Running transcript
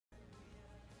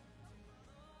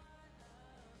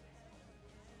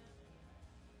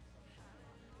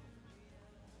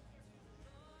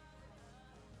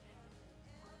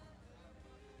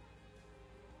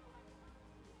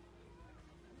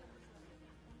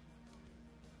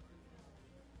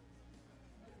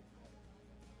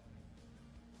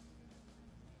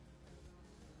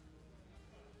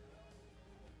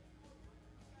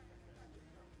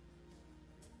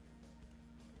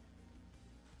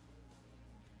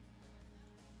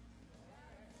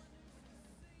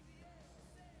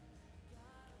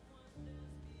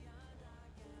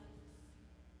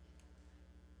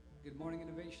morning,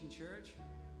 Innovation Church.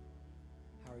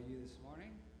 How are you this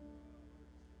morning?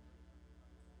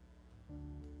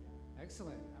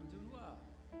 Excellent. I'm doing well.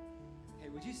 Hey,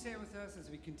 would you stand with us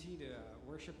as we continue to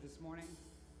worship this morning?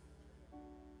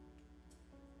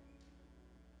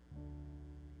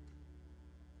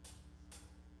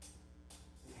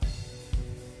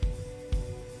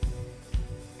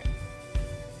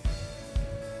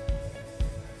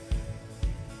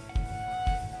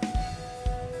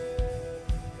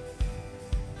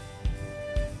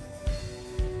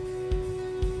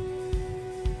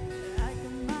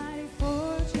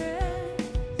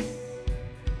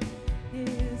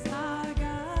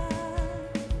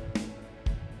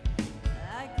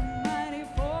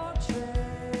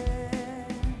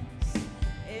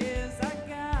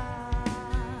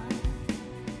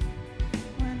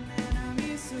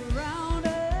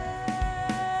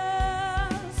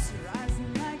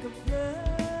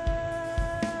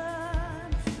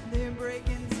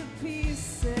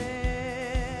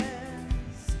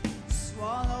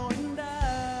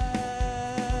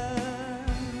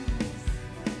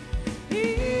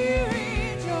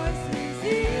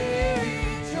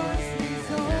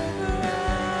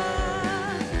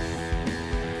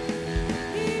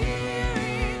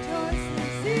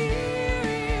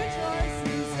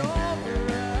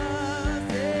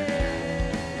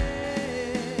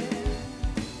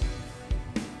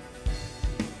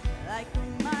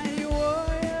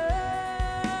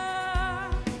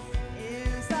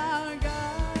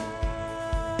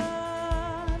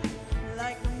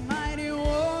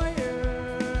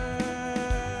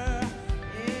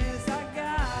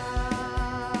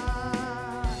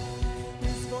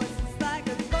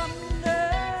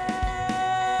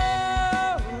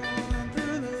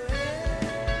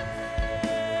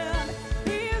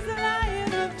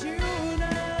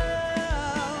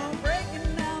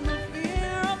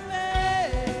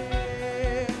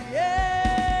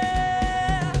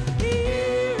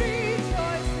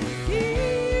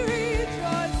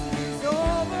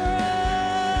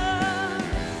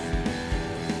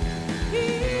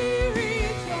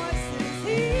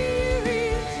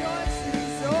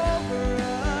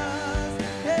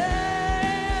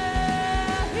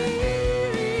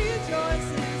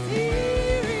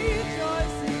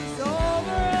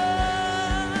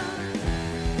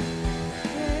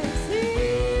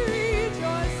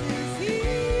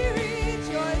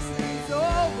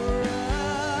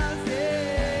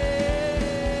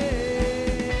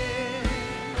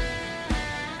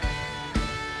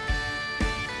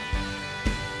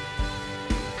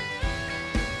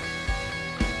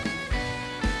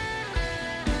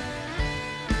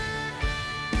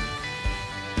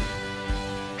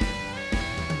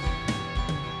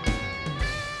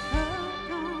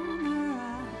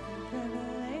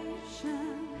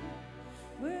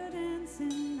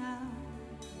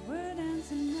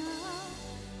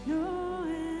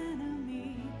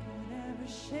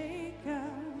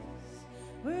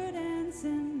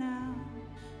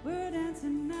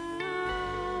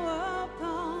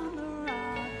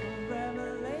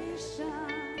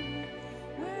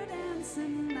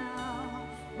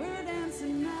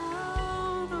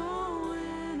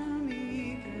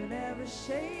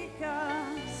 Shake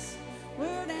us,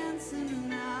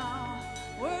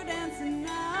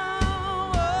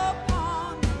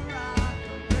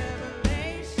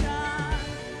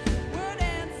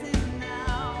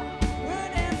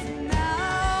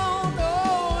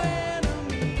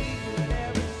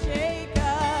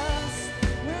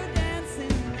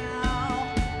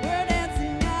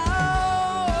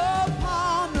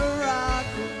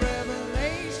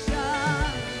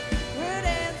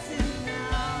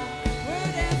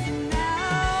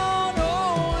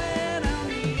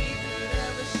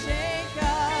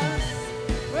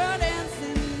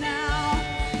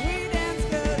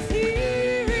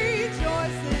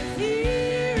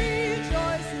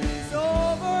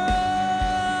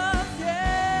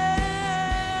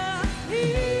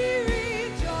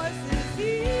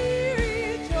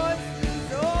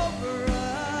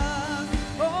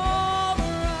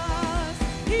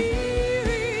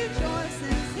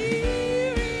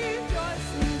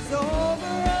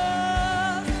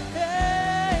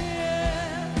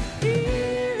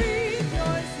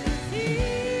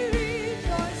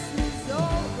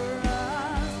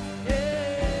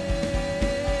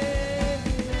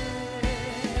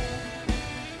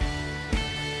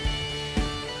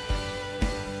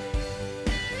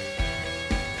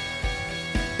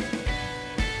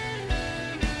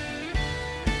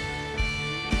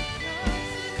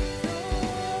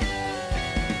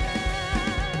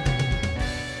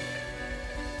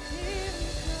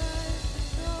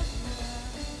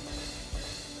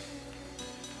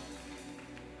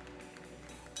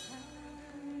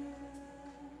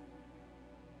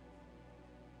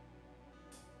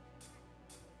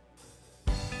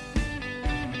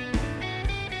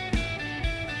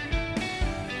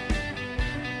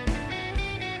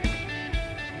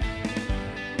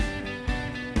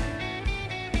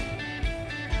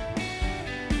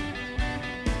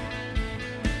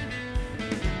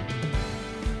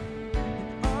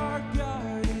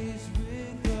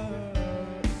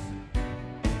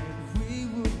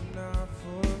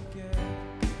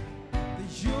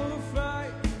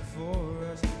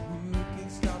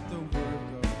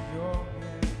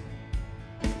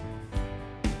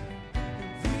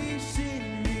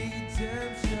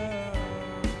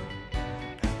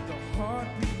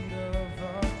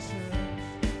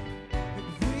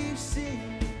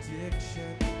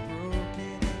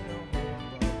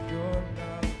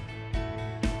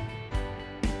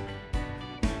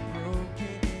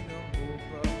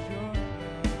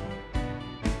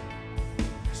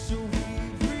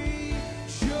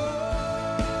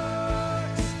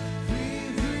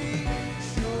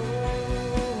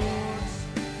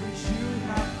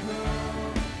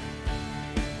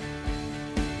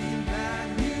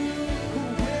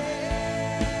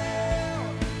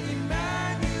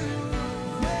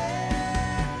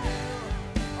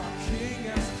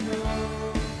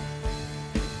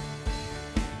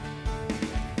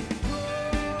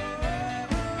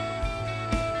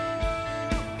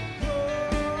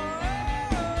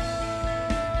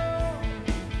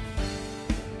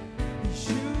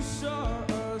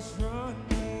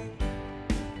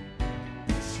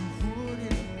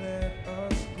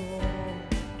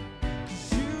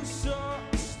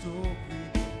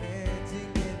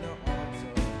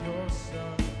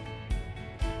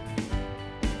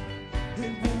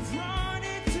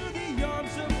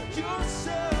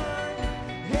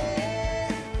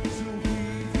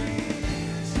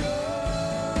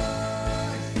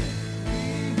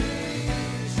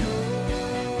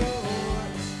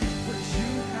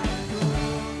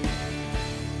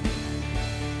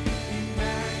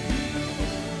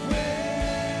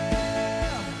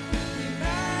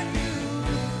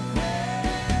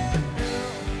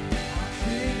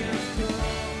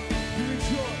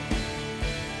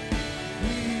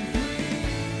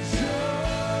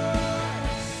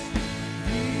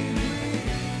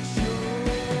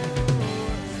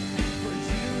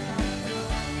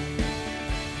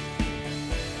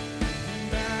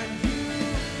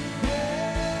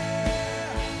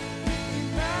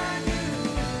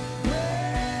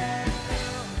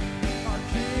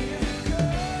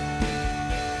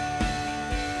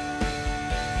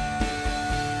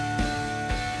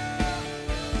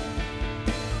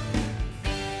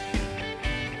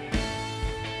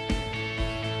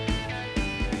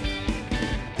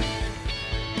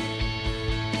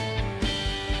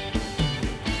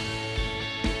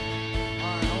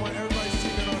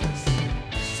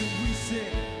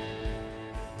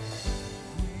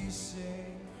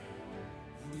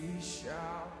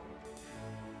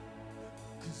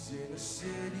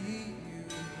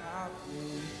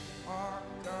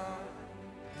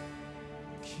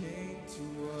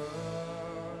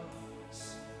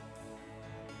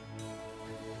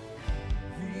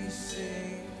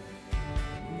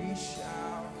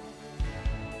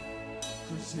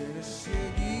 in a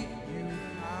city you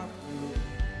have built,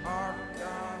 our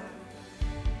God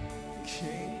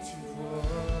came to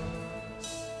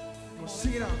us. Come on,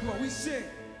 sing it out. Come on, we sing.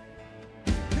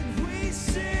 And we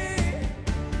sing,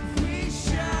 we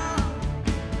shout,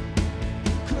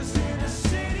 'cause in a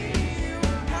city you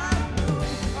have built,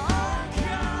 our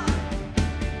God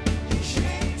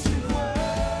came to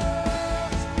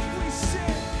us. We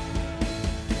sing,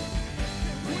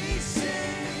 and we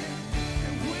sing,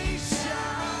 and we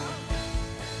shout,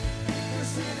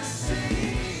 'cause in a city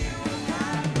you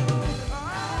have built,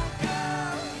 our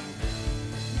God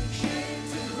came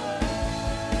to us.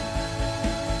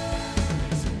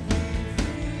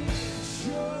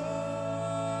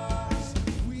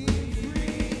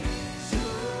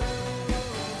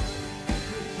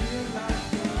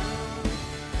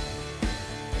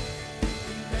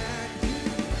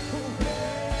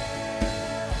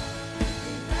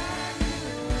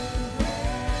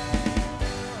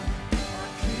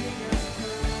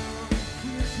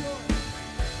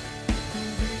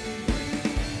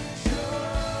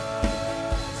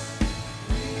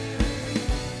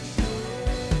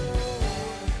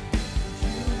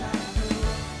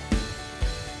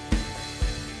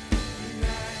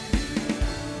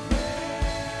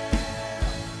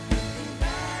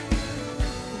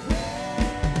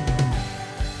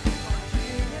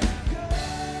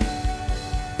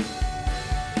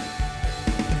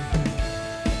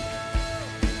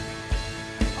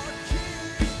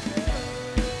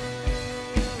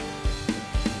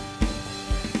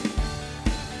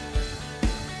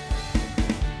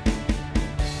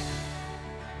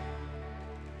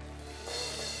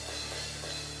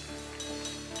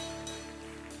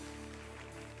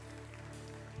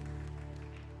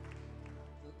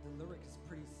 The lyric is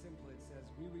pretty simple. It says,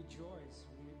 "We rejoice,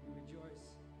 we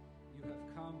rejoice. You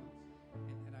have come."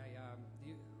 And I,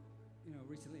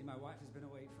 recently my wife has been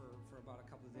away for about a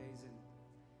couple of days, and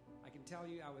I can tell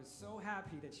you, I was so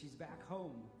happy that she's back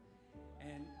home,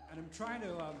 and I'm trying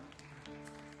to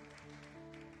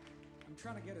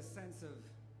get a sense of,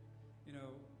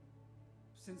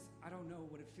 since I don't know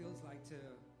what it feels like to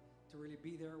really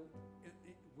be there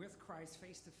with Christ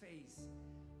face to face.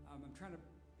 I'm trying to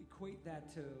equate that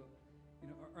to,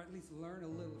 or at least learn a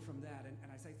little from that.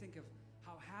 And as I think of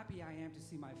how happy I am to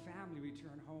see my family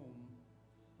return home,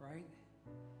 right?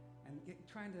 And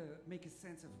trying to make a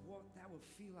sense of what that would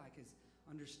feel like is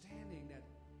understanding that,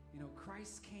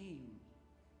 Christ came.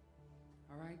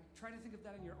 All right? Try to think of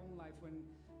that in your own life when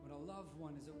a loved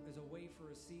one is away for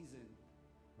a season,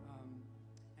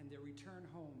 and they return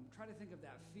home. Try to think of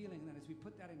that feeling. And then as we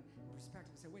put that in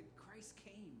perspective, say, wait, Christ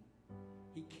came.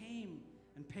 He came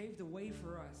and paved the way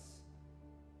for us.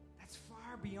 That's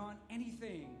far beyond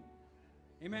anything.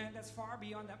 Amen. That's far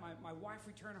beyond that my wife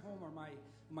returned home, or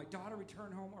my daughter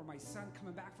returned home, or my son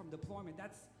coming back from deployment.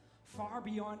 That's far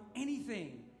beyond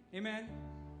anything. Amen.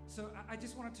 So I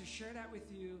just wanted to share that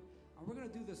with you. We're going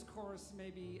to do this chorus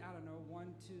maybe, I don't know,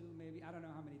 1, 2, maybe, I don't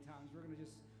know how many times. We're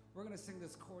going to sing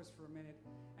this chorus for a minute.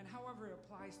 And however it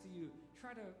applies to you,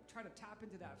 try to tap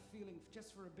into that feeling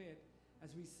just for a bit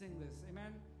as we sing this.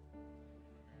 Amen.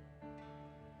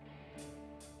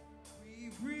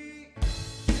 We rejoice.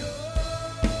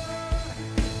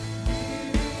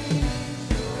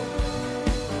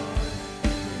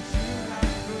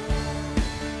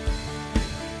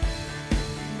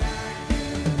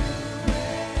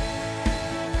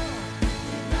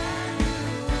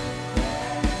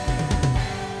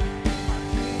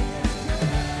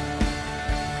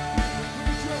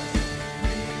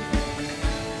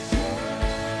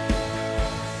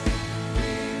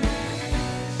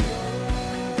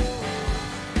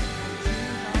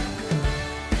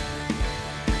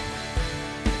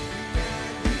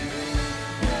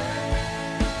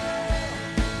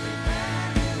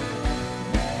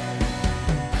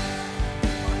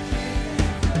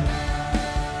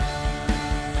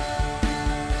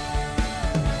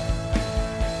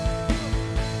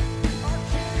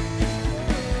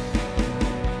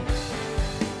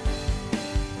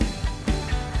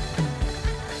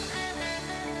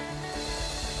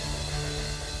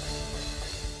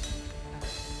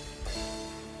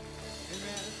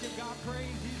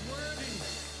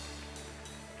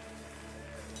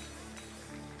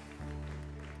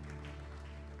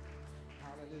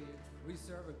 We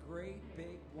serve a great,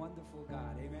 big, wonderful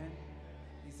God. Amen.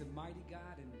 He's a mighty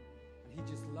God, and He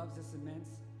just loves us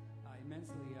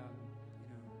immensely.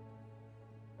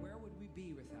 Where would we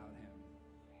be without Him?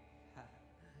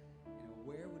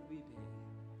 Where would we be?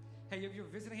 Hey, if you're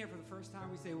visiting here for the first time,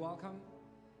 we say welcome.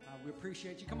 We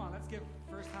appreciate you. Come on, let's give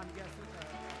first-time guests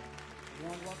a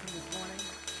warm welcome this morning.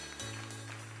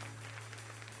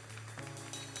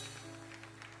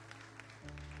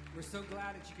 We're so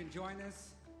glad that you can join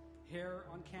us here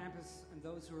on campus and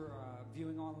those who are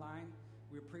viewing online.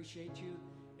 We appreciate you.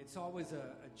 It's always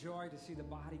a joy to see the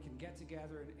body can get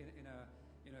together in a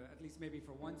at least maybe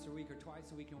for once a week or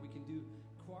twice a week, and we can do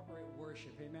corporate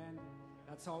worship. Amen.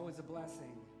 That's always a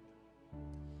blessing.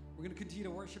 We're going to continue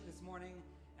to worship this morning,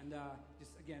 and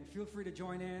just again, feel free to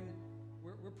join in.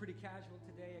 We're pretty casual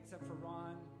today, except for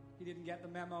Ron. He didn't get the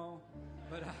memo,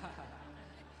 but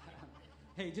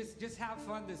hey, just have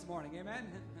fun this morning. Amen.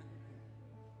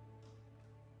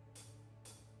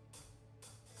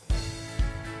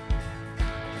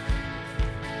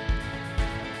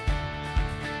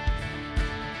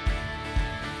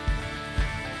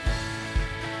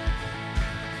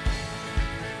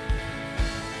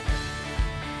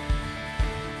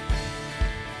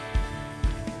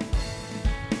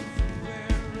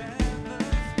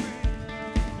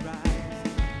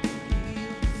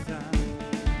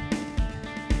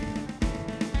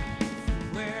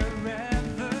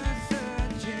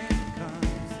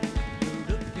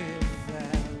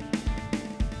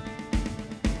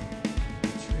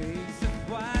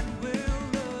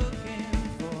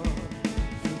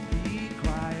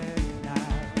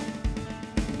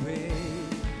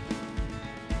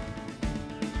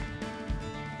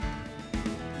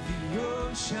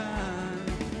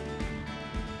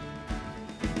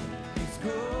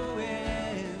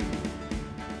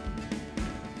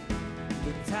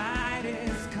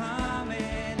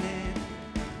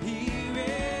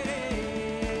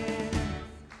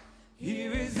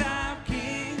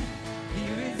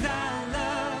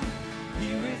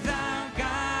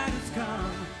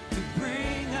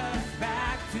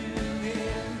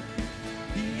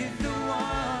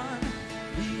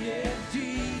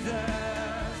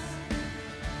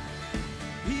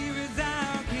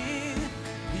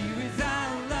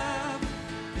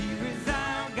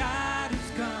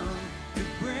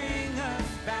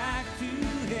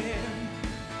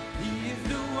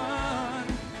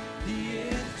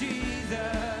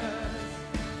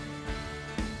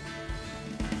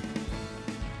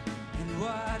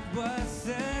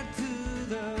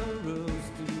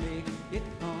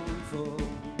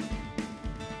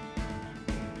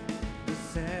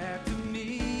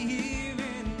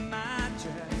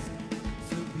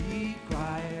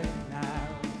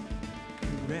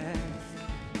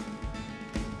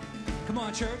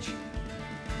 Church,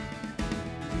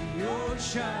 the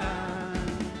ocean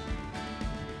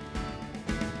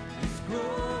is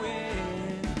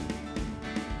growing,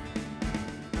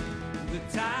 the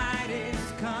tide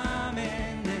is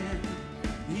coming, and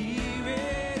here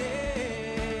it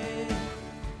is.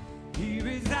 Here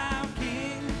is our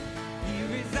King,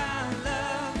 here is our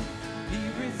love,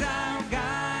 here is our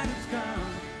God who's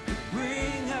come to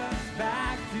bring us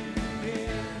back to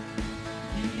Him.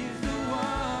 He is the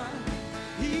one.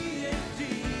 He is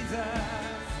Jesus,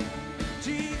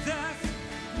 Jesus,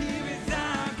 here is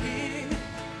our King,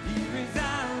 here is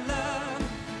our love,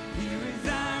 here is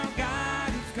our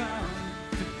God who's come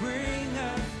to bring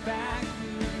us back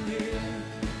to Him.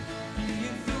 He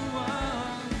is the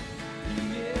one,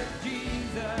 He is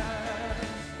Jesus,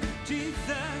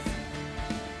 Jesus,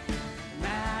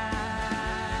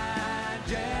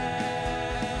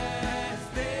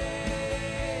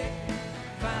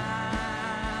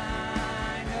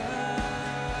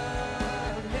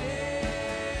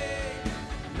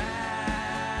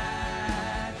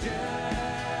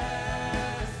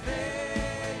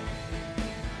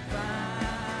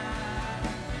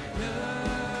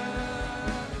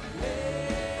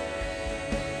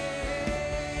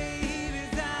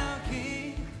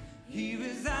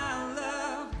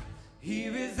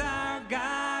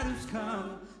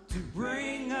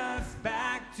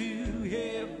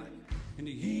 and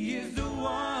He is the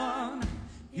one,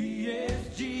 He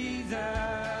is Jesus,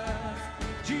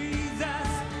 Jesus,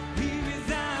 here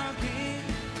is our King,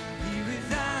 here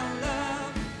is our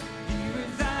love, here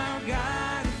is our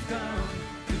God who's come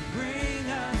to bring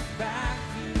us back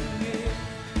to Him.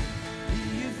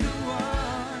 He is the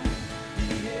one,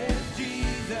 He is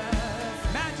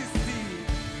Jesus, Majesty,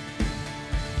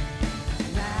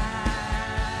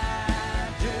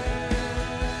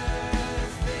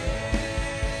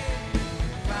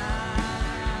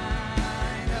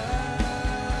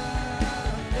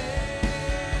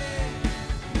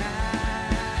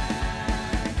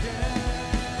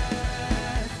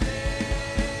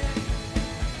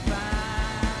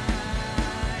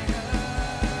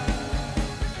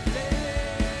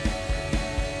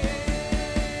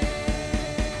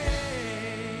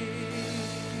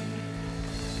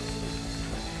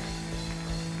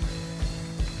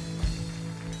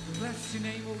 bless your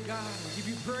name, oh God. We give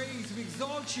you praise. We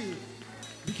exalt you.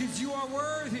 because you are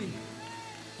worthy.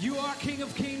 You are King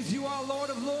of Kings. You are Lord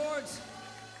of Lords.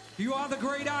 You are the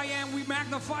great I am. We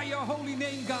magnify your holy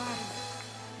name, God.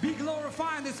 Be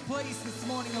glorified in this place this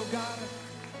morning, oh God.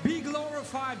 Be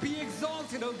glorified. Be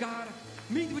exalted, oh God.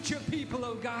 Meet with your people,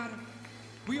 oh God.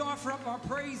 We offer up our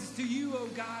praises to you, oh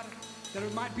God, that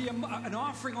it might be an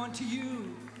offering unto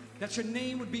you, that your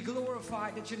name would be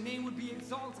glorified, that your name would be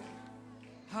exalted.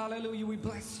 Hallelujah. We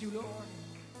bless you, Lord.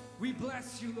 We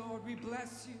bless you, Lord. We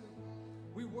bless you.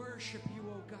 We worship you,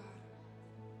 oh God.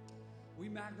 We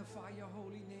magnify your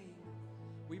holy name.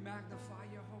 We magnify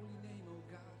your holy name, oh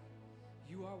God.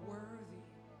 You are worthy.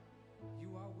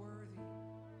 You are worthy.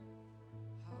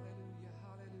 Hallelujah,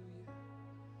 hallelujah,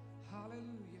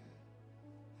 hallelujah,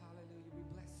 hallelujah. We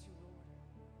bless you, Lord.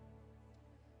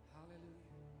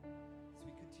 Hallelujah. As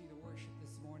we continue to worship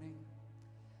this morning,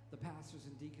 the pastors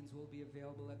and deacons will be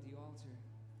available at the altar.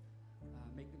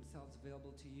 Make themselves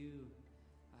available to you,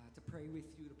 to pray with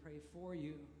you, to pray for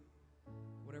you.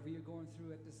 Whatever you're going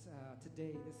through at this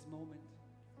today, this moment,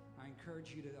 I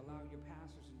encourage you to allow your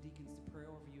pastors and deacons to pray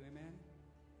over you. Amen?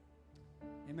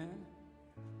 Amen?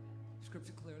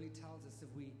 Scripture clearly tells us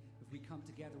if we come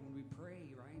together when we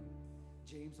pray, right?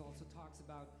 James also talks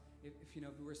about if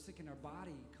we're sick in our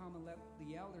body, come and let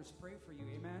the elders pray for you.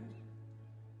 Amen?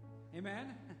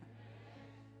 Amen?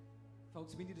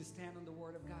 Folks, we need to stand on the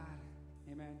word of God.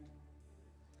 Amen?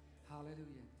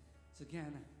 Hallelujah. So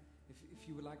again, if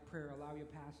you would like prayer, allow your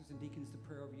pastors and deacons to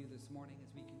pray over you this morning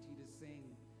as we continue to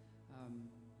sing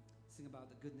about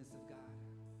the goodness of God.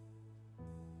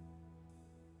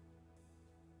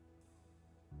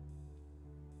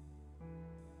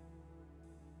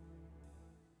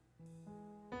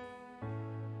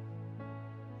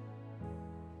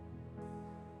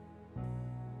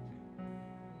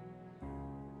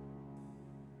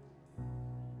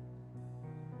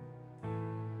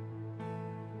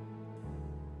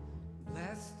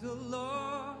 Bless the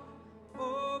Lord,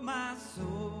 oh my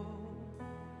soul,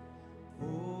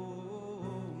 oh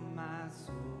my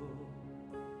soul.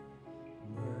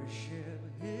 Worship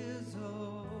His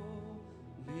holy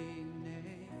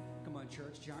name. Come on,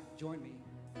 church, join me.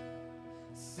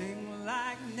 Sing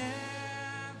like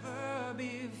never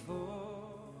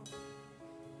before.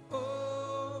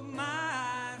 Oh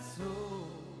my soul,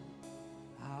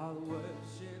 I'll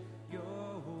worship your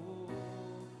holy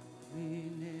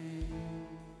name.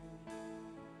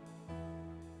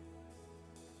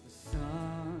 The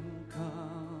sun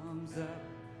comes up,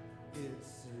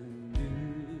 it's a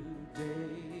new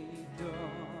day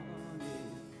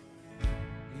dawning.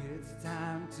 It's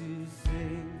time to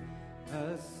sing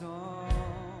a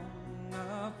song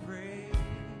of praise.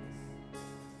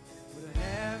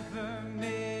 Whatever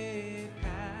may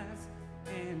pass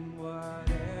and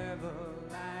whatever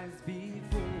lies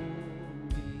before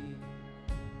me,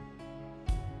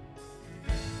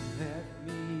 let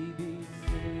me be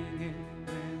singing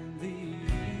when the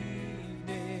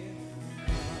evening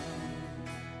comes.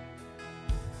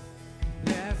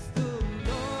 Bless the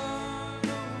Lord,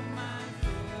 oh my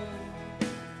soul,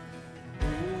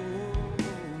 oh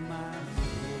my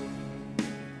soul.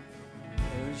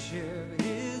 Worship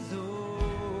His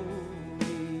holy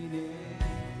name.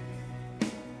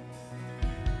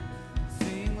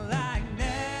 Sing like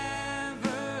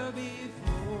never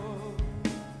before.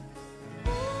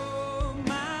 Oh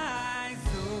my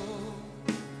soul,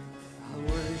 I'll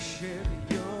worship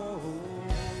your holy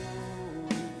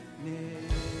name.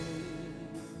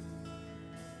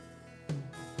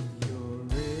 You're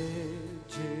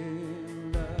rich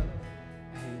in love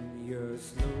and you're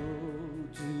slow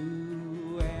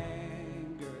to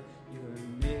anger. Your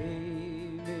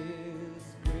name is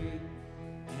great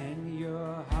and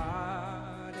your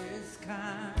heart is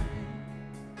kind.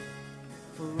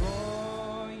 For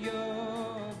all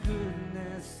your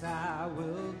goodness I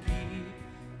will keep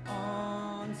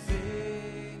on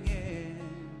singing.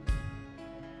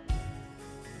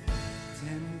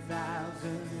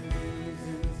 10,000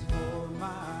 reasons for my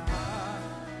heart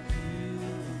to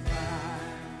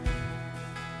find.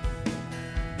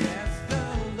 Bless the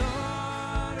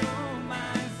Lord, oh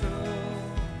my soul,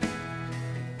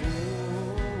 oh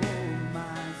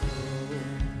my soul.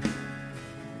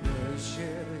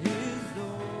 Worship His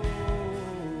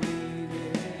holy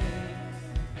name.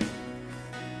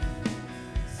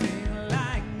 Sing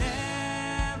like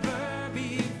never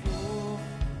before.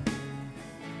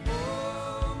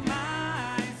 Oh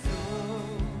my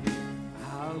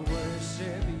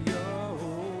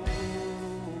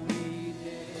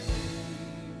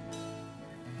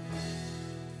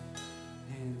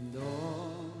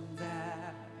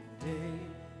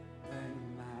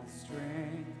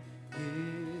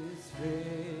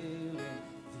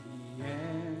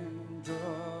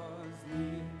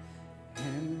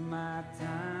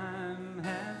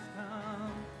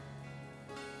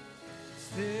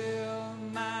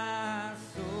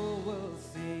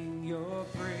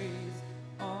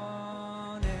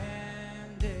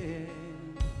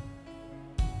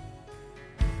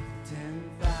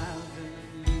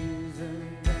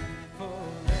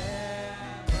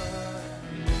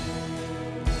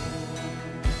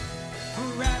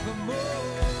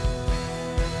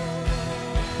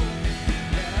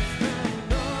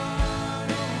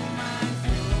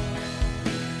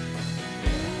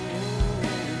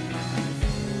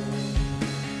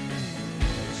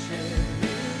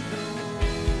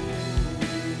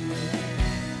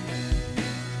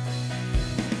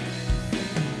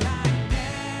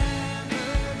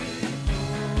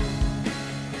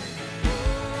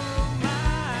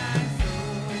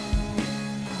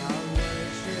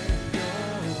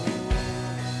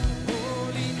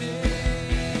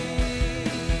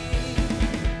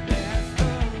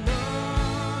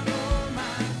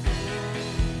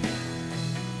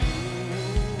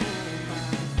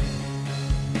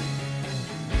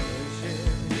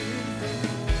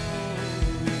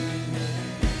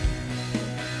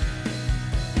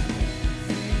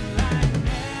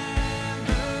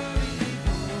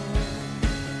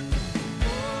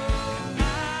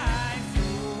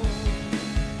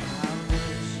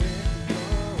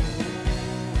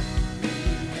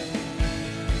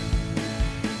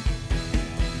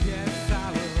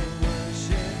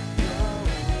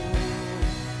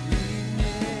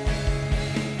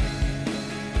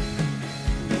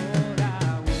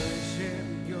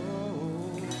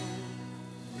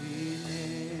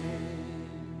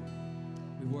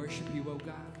worship you, oh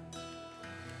God.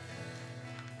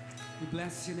 We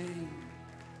bless your name.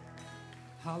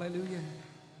 Hallelujah.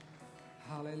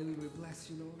 Hallelujah. We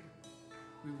bless you, Lord.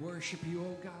 We worship you,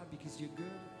 oh God, because you're good.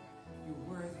 You're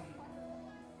worthy.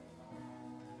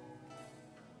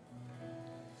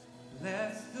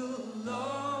 Bless the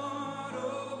Lord,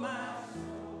 oh my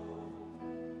soul.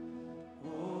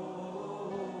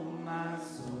 Oh, my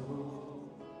soul.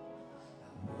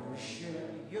 I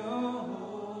worship your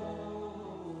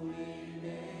holy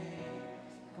name.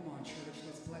 Come on, church.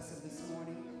 Let's bless him this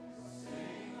morning.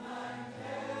 Sing like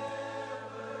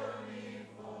never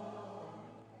before.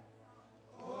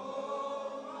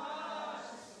 Oh, my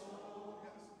soul.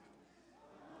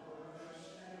 I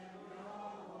worship your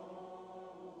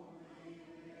holy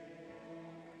name.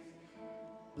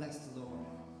 Bless the Lord.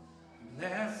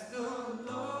 Bless the Lord,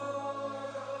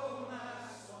 oh my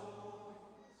soul.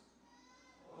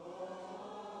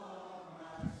 Oh,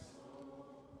 my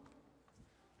soul.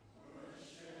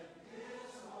 Worship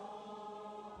his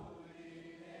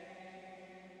holy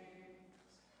name.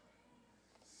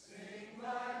 Sing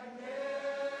like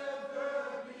never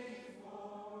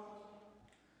before.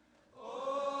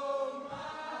 Oh,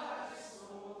 my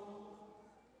soul.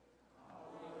 I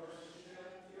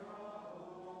worship your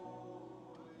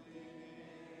holy name.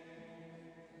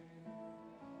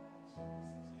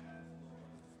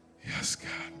 Yes,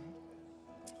 God.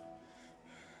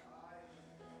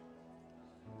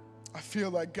 I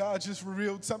feel like God just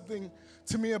revealed something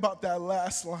to me about that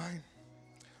last line.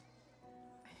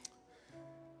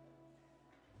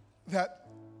 That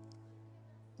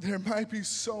there might be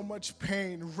so much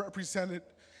pain represented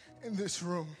in this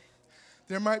room.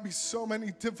 There might be so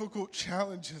many difficult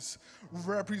challenges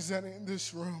represented in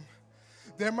this room.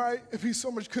 There might be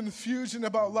so much confusion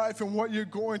about life and what you're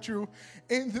going through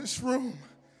in this room.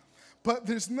 But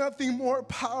there's nothing more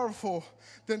powerful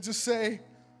than to say,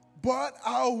 but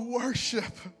I'll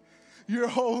worship your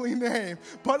holy name.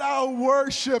 But I'll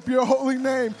worship your holy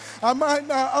name. I might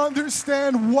not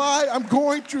understand why I'm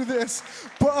going through this,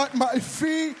 but my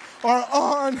feet are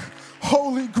on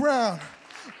holy ground.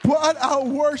 But I'll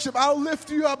worship. I'll lift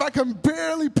you up. I can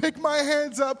barely pick my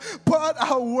hands up, but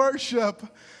I'll worship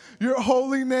your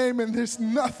holy name. And there's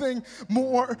nothing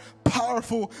more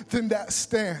powerful than that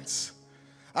stance.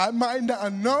 I might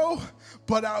not know,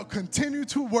 but I'll continue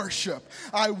to worship.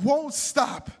 I won't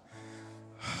stop.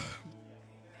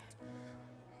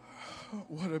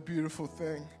 What a beautiful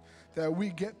thing that we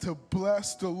get to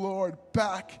bless the Lord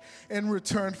back in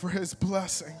return for his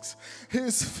blessings,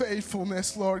 his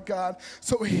faithfulness, Lord God.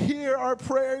 So hear our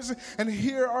prayers and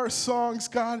hear our songs,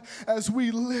 God, as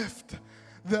we lift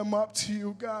them up to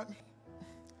you, God.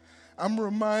 I'm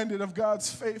reminded of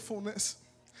God's faithfulness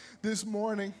this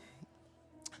morning.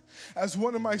 As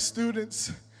one of my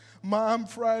students, Mom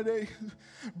Friday,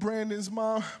 Brandon's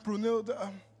mom,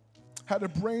 Brunilda, had a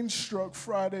brain stroke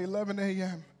Friday, 11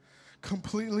 a.m.,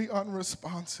 completely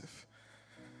unresponsive.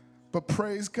 But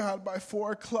praise God, by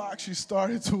 4 o'clock, she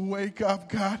started to wake up,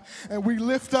 God. And we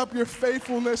lift up your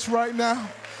faithfulness right now.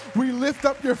 We lift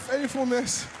up your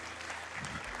faithfulness.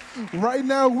 Right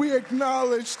now, we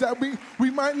acknowledge that we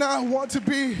might not want to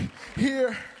be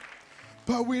here,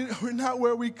 but we're not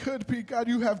where we could be. God,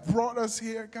 you have brought us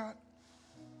here, God.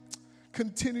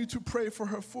 Continue to pray for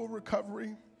her full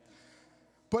recovery.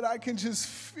 But I can just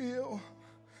feel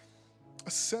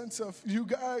a sense of you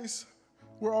guys,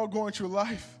 we're all going through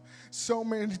life. So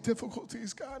many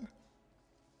difficulties, God.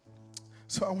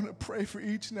 So I want to pray for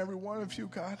each and every one of you,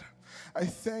 God. I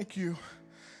thank you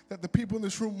that the people in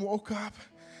this room woke up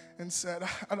and said,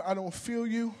 I don't feel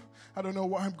you. I don't know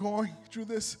why I'm going through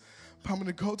this. But I'm going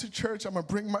to go to church. I'm going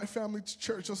to bring my family to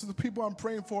church. Those are the people I'm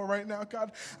praying for right now.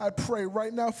 God, I pray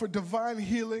right now for divine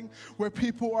healing where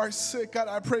people are sick. God,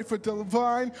 I pray for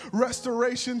divine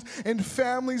restoration in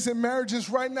families and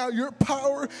marriages right now. Your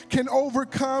power can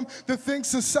overcome the things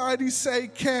society say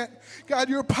can't. God,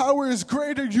 your power is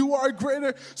greater. You are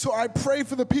greater. So I pray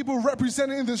for the people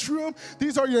represented in this room.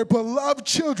 These are your beloved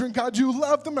children. God, you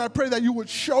love them. I pray that you would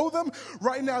show them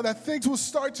right now that things will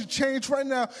start to change right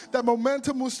now, that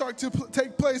momentum will start to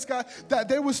take place, God, that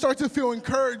they would start to feel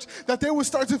encouraged, that they would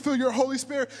start to feel your Holy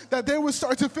Spirit, that they would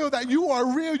start to feel that you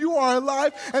are real, you are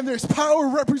alive, and there's power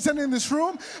represented in this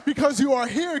room because you are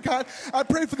here, God. I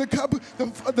pray for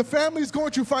the families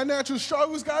going through financial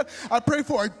struggles, God. I pray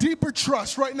for a deeper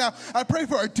trust right now. I pray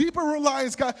for a deeper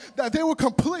reliance, God, that they will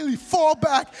completely fall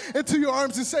back into your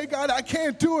arms and say, God, I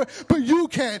can't do it, but you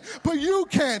can, but you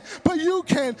can, but you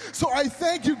can. So I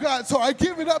thank you, God. So I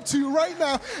give it up to you right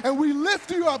now, and we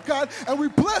lift you up, God. God, and we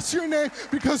bless your name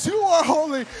because you are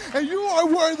holy and you are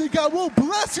worthy, God. We'll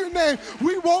bless your name.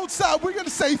 We won't stop. We're going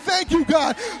to say thank you,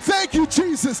 God. Thank you,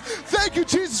 Jesus. Thank you,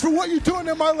 Jesus, for what you're doing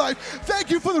in my life.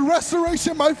 Thank you for the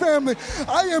restoration of my family.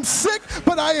 I am sick,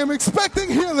 but I am expecting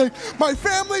healing. My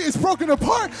family is broken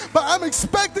apart, but I'm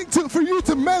expecting for you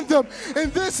to mend them.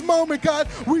 In this moment, God,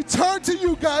 we turn to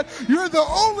you, God. You're the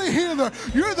only healer.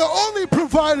 You're the only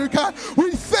provider, God.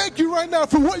 We thank you right now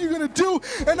for what you're going to do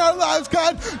in our lives,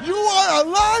 God. You are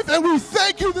alive, and we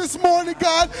thank you this morning,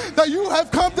 God, that you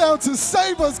have come down to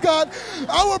save us, God.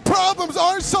 Our problems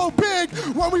aren't so big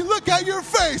when we look at your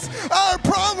face. Our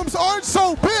problems aren't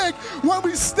so big when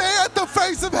we stay at the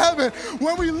face of heaven,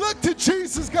 when we look to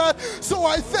Jesus, God. So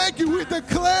I thank you. We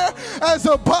declare as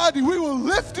a body, we will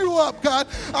lift you up, God.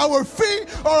 Our feet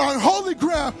are on holy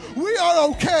ground. We are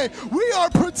okay. We are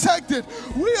protected.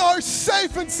 We are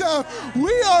safe and sound.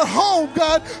 We are home,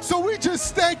 God. So we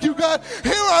just thank you, God.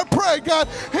 Hear our prayer, God.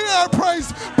 Hear our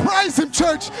praise. Praise him,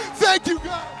 church. Thank you,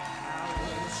 God.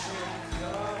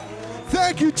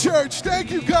 Thank you, church.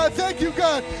 Thank you, God. Thank you,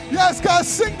 God. Yes, God,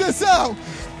 sing this out.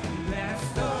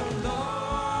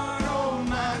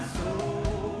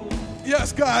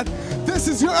 Yes, God, this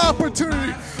is your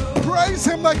opportunity. Praise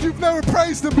him like you've never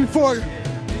praised him before.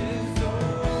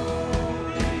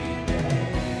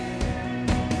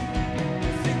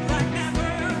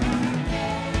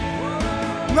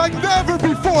 Like never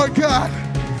before, God.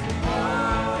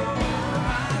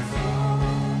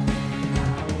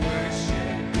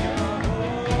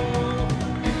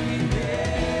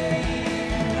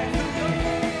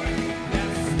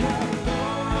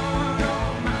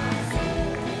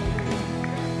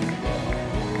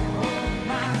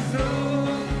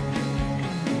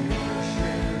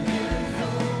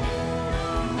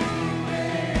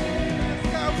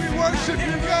 Worship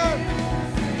you, God.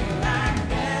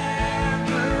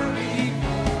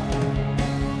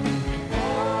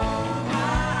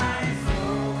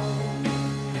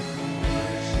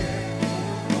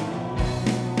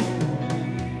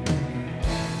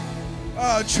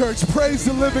 Oh, church, praise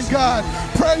the living God.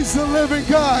 Praise the living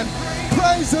God.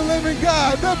 Praise the living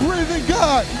God, the breathing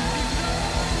God.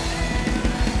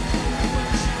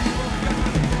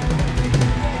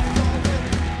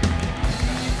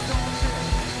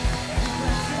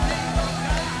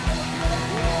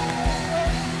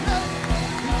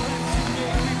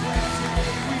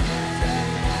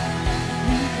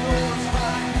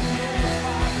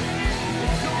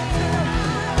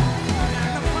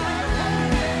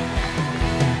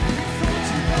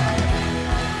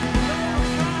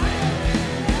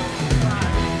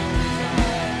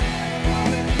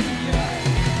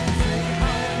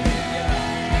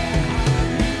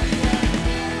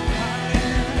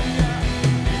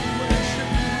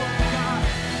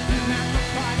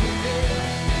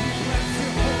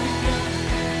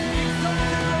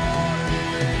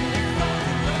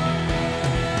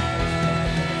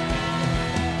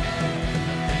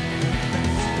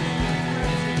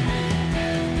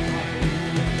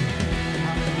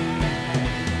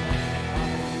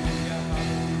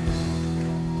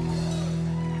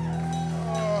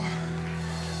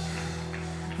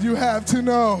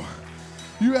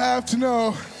 You have to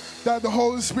know that the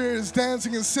Holy Spirit is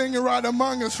dancing and singing right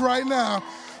among us right now.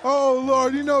 Oh,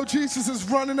 Lord, you know Jesus is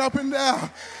running up and down.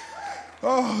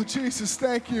 Oh, Jesus,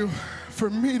 thank you for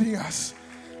meeting us,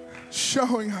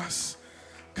 showing us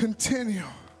continue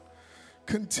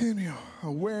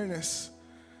awareness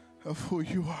of who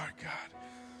you are, God.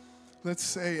 Let's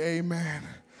say amen.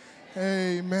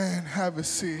 Amen. Have a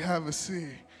seat. Have a seat.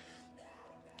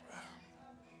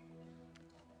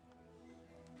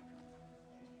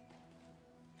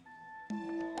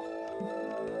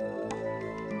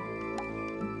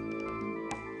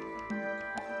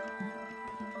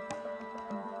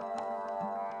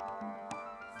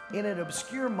 In an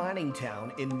obscure mining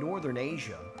town in northern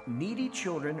Asia, needy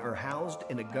children are housed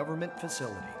in a government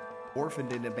facility.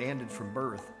 Orphaned and abandoned from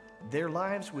birth, their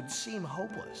lives would seem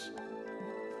hopeless.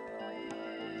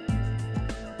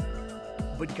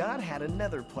 But God had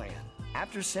another plan.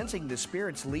 After sensing the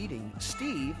Spirit's leading,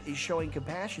 Steve is showing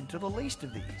compassion to the least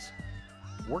of these,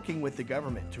 working with the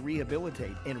government to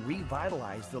rehabilitate and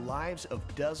revitalize the lives of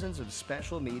dozens of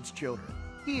special needs children.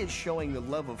 He is showing the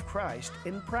love of Christ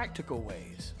in practical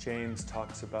ways. James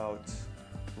talks about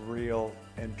real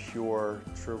and pure,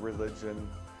 true religion,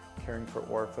 caring for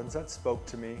orphans. That spoke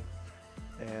to me,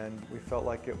 and we felt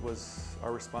like it was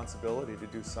our responsibility to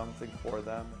do something for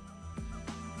them.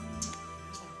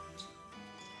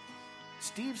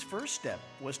 Steve's first step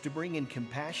was to bring in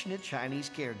compassionate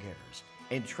Chinese caregivers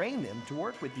and train them to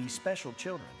work with these special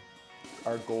children.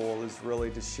 Our goal is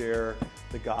really to share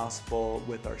the gospel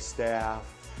with our staff,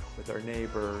 with our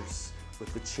neighbors,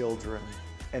 with the children.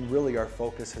 And really our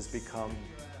focus has become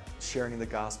sharing the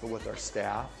gospel with our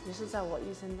staff. 就是在我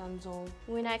一生当中，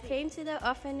 When I came to the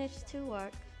orphanage to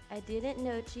work, I didn't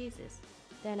know Jesus.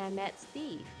 Then I met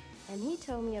Steve, and he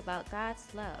told me about God's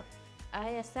love. I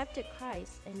accepted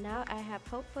Christ, and now I have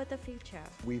hope for the future.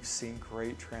 We've seen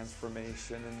great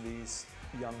transformation in these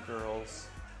young girls'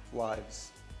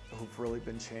 lives who've really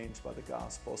been changed by the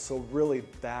gospel. So really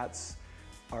that's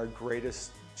our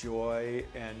greatest joy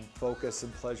and focus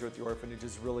and pleasure at the orphanage,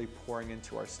 is really pouring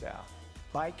into our staff.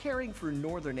 By caring for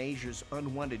Northern Asia's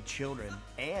unwanted children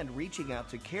and reaching out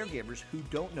to caregivers who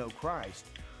don't know Christ,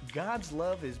 God's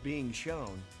love is being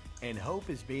shown and hope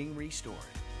is being restored.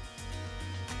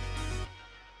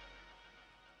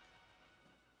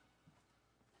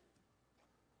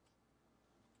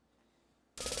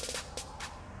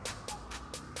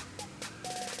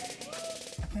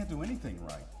 I can't do anything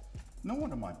right. No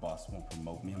wonder my boss won't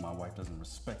promote me and my wife doesn't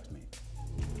respect me.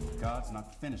 God's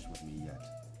not finished with me yet.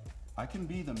 I can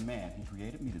be the man he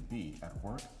created me to be at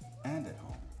work and at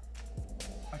home.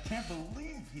 I can't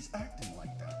believe he's acting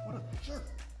like that. What a jerk.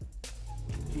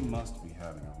 He must be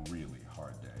having a really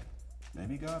hard day.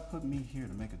 Maybe God put me here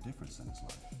to make a difference in his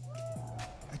life.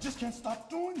 I just can't stop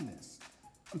doing this.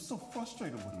 I'm so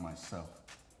frustrated with myself.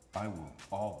 I will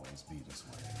always be this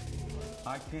way.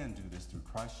 I can do this through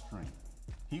Christ's strength.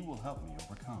 He will help me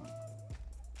overcome.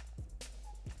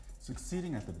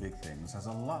 Succeeding at the big things has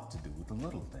a lot to do with the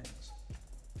little things.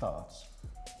 Thoughts,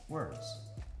 words,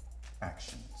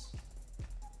 actions.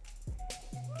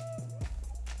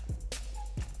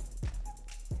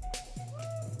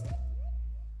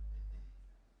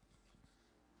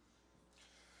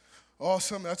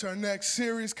 Awesome. That's our next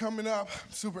series coming up.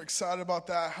 I'm super excited about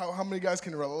that. How many guys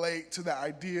can relate to the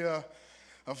idea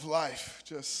of life?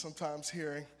 Just sometimes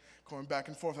hearing, going back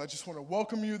and forth. I just want to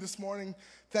welcome you this morning.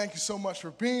 Thank you so much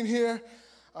for being here.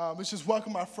 Let's just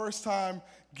welcome our first time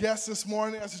guests this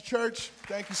morning as a church.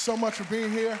 Thank you so much for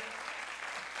being here.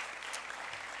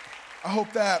 I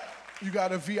hope that you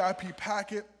got a VIP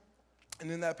packet.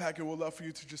 And in that packet, we'd love for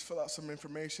you to just fill out some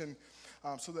information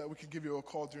so that we can give you a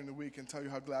call during the week and tell you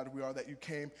how glad we are that you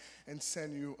came, and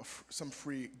send you some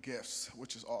free gifts,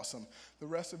 which is awesome. The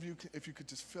rest of you, if you could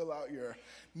just fill out your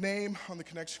name on the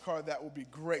connection card, that would be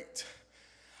great.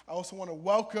 I also want to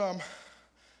welcome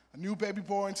a new baby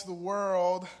boy into the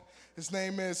world. His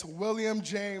name is William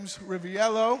James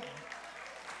Riviello.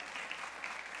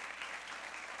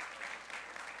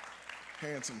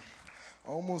 Handsome.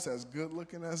 Almost as good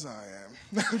looking as I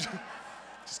am.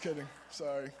 Just kidding.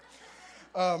 Sorry.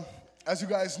 As you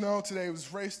guys know, today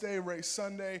was race day, race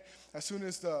Sunday. As soon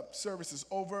as the service is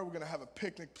over, we're going to have a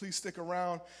picnic. Please stick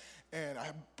around. And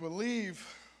I believe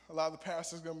a lot of the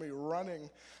pastors are going to be running.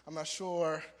 I'm not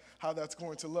sure how that's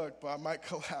going to look, but I might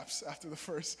collapse after the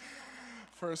first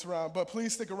round. But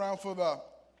please stick around for the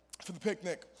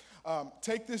picnic.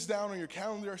 Take this down on your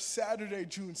calendar. Saturday,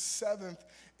 June 7th,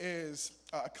 is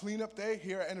a cleanup day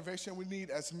here at Innovation. We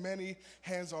need as many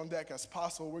hands on deck as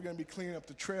possible. We're going to be cleaning up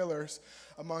the trailers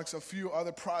amongst a few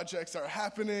other projects that are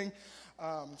happening.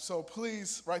 So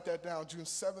please write that down, June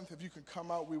 7th. If you can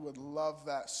come out, we would love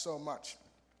that so much.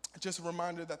 Just a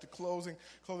reminder that the clothing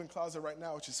closet right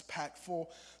now, which is packed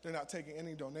full, they're not taking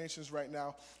any donations right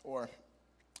now, or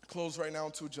closed right now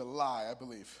until July, I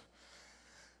believe.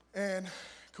 And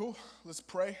cool, let's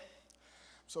pray. I'm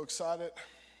so excited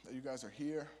that you guys are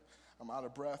here. I'm out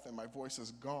of breath and my voice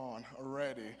is gone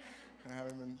already. I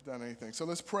haven't even done anything. So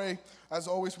let's pray. As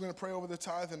always, we're going to pray over the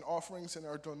tithe and offerings and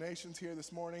our donations here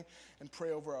this morning, and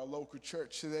pray over our local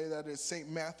church today. That is St.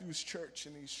 Matthew's Church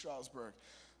in East Stroudsburg.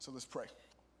 So let's pray.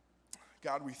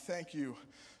 God, we thank you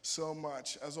so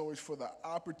much, as always, for the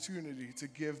opportunity to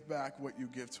give back what you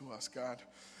give to us, God.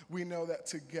 We know that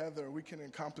together we can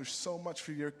accomplish so much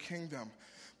for your kingdom,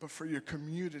 but for your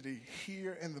community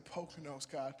here in the Poconos,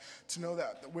 God, to know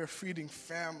that we're feeding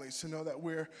families, to know that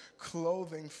we're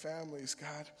clothing families,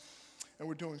 God, and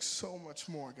we're doing so much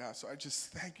more, God. So I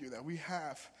just thank you that we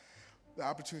have the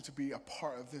opportunity to be a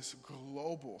part of this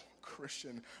global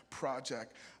Christian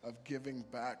project of giving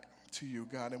back to you,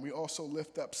 God. And we also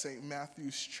lift up St.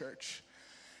 Matthew's Church.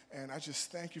 And I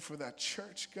just thank you for that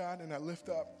church, God, and I lift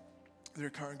up their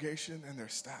congregation and their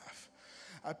staff.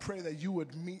 I pray that you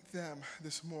would meet them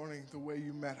this morning the way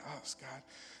you met us, God.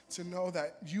 To know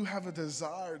that you have a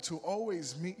desire to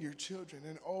always meet your children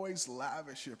and always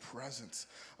lavish your presence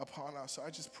upon us. So I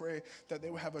just pray that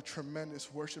they would have a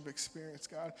tremendous worship experience,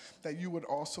 God, that you would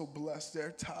also bless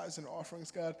their tithes and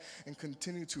offerings, God, and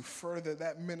continue to further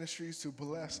that ministries to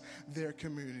bless their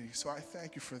community. So I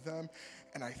thank you for them,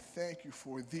 and I thank you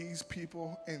for these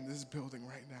people in this building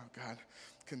right now, God.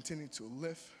 Continue to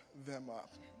lift them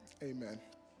up. Amen.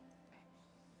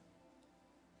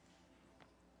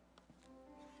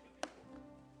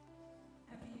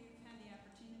 After you've had the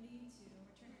opportunity to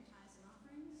return your tithes and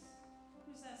offerings, I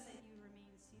just ask that you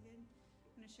remain seated.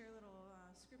 I'm going to share a little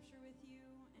scripture with you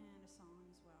and a song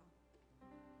as well.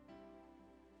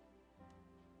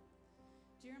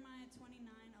 Jeremiah 29:11.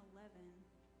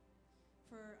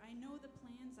 For I know the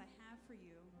plans I have for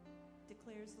you,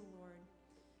 declares the Lord,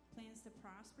 plans to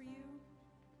prosper you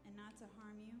and not to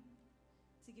harm you,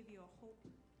 to give you a hope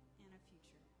and a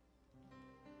future.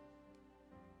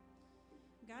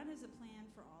 God has a plan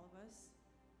for all of us,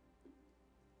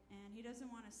 and he doesn't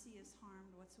want to see us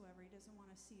harmed whatsoever. He doesn't want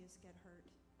to see us get hurt.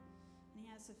 And he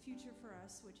has a future for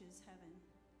us, which is heaven.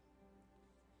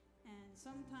 And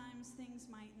sometimes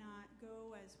things might not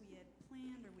go as we had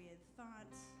planned or we had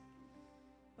thought,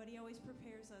 but he always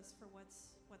prepares us for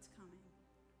what's coming.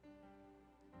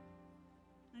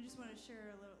 And I just want to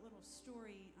share a little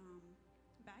story.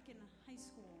 Back in high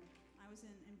school, I was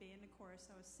in band and chorus.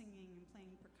 I was singing and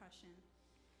playing percussion.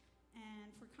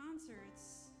 And for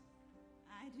concerts,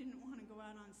 I didn't want to go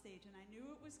out on stage. And I knew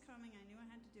it was coming. I knew I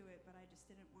had to do it, but I just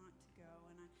didn't want to go.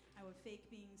 And I would fake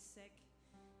being sick.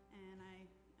 And I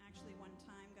actually one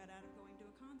time got out of going to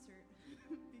a concert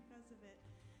because of it.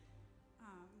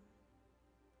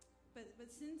 But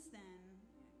since then,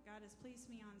 God has placed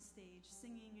me on stage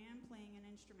singing and playing an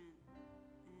instrument.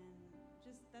 And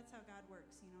just that's how God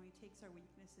works. You know, he takes our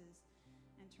weaknesses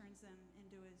and turns them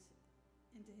into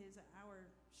our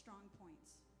strong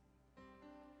points.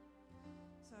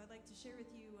 So I'd like to share with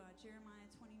you Jeremiah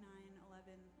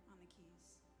 29:11 on the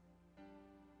keys.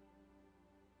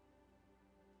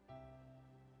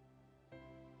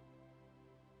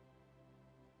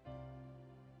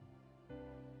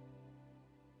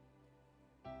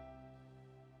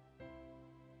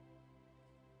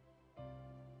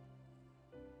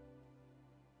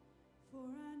 For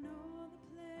I know the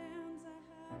plans I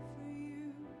have for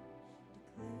you,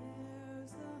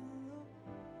 declares the Lord.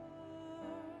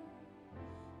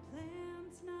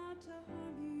 Plans not to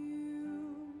harm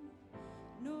you,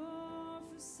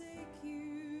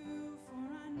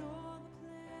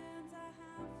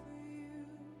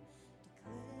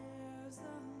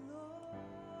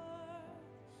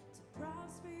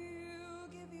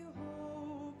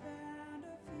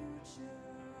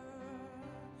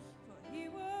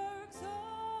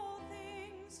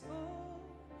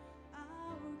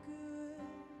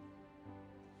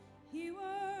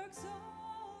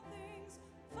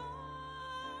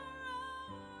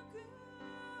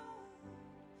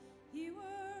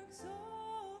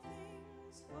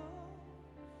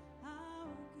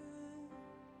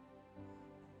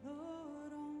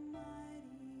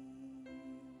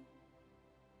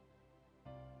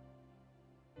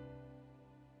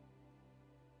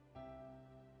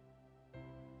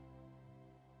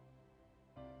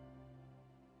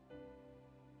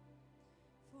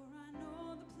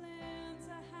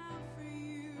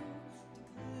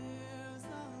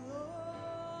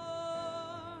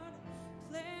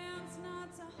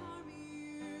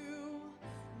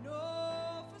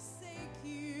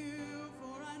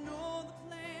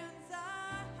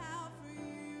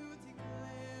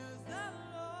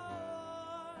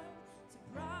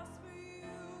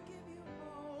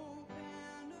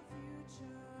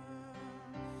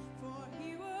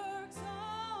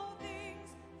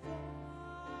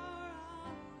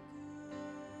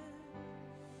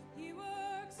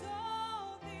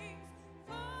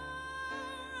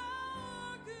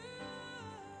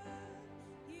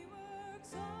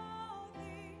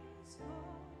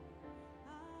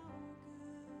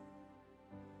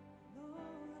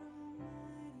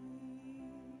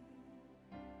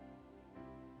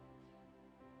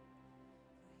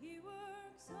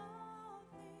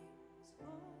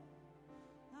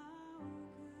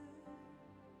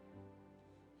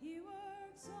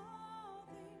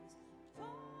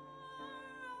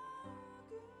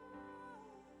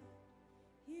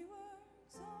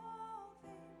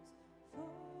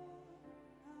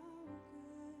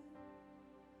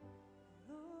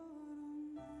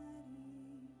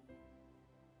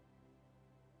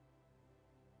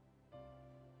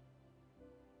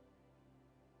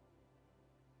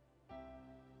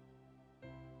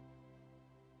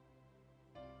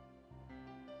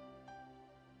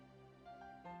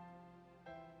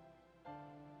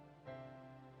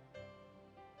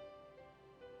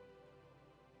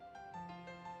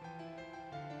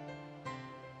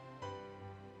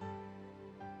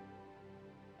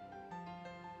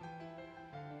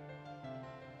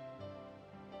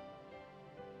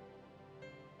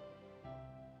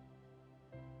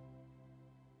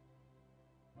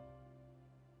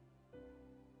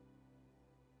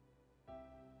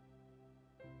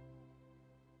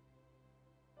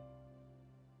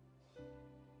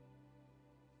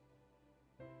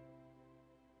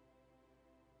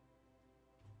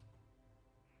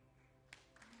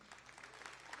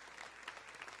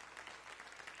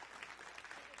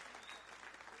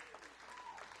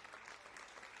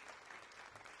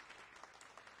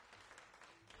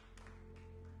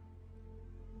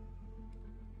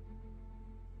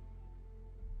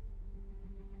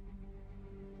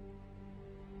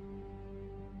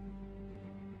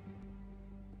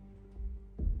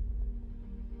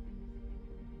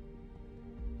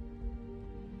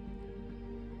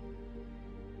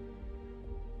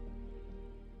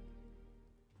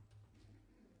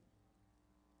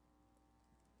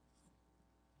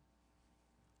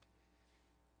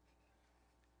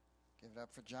 Give it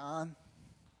up for John.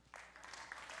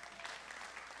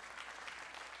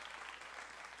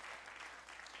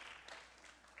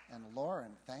 And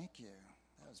Lauren, thank you.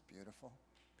 That was beautiful,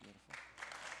 beautiful.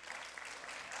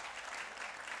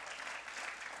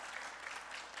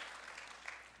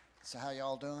 So how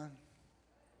y'all doing?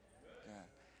 Good.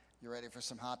 You ready for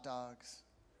some hot dogs?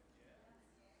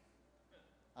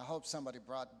 I hope somebody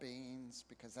brought beans,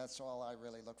 because that's all I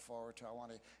really look forward to. I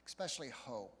want to, especially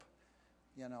Hope.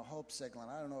 You know, Hope Siglin.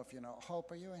 I don't know if you know.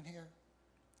 Hope, are you in here?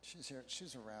 She's here.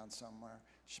 She's around somewhere.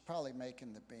 She's probably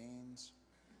making the beans.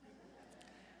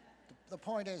 The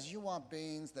point is, you want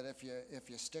beans that if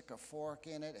you stick a fork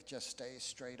in it, it just stays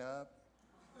straight up.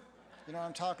 You know what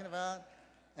I'm talking about?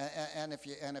 And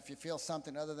if you feel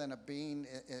something other than a bean,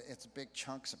 it's big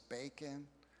chunks of bacon.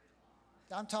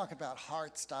 I'm talking about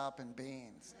heart-stopping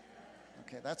beans.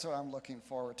 Okay, that's what I'm looking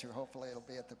forward to. Hopefully it'll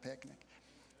be at the picnic.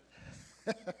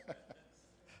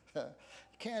 You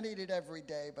can't eat it every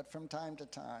day, but from time to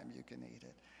time you can eat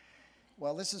it.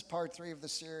 Well, this is part 3 of the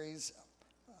series,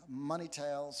 Money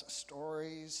Tales,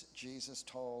 Stories Jesus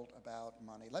Told About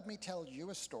Money. Let me tell you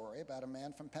a story about a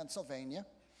man from Pennsylvania.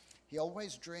 He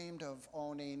always dreamed of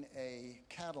owning a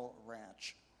cattle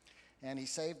ranch, and he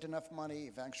saved enough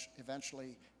money,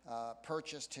 eventually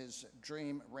purchased his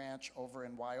dream ranch over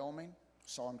in Wyoming,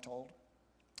 so I'm told.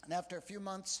 And after a few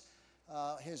months,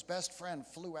 his best friend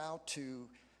flew out to,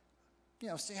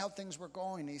 see how things were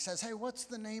going. He says, "Hey, what's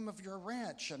the name of your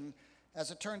ranch?" And as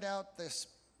it turned out, this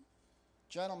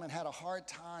gentleman had a hard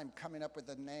time coming up with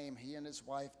a name. He and his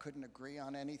wife couldn't agree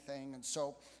on anything, and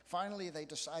so finally they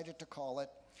decided to call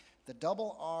it the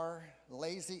Double R,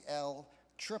 Lazy L,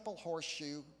 Triple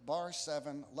Horseshoe, Bar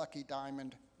 7, Lucky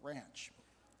Diamond Ranch.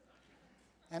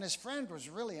 And his friend was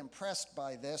really impressed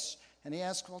by this, and he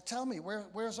asked, "Well, tell me,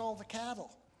 where's all the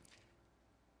cattle?"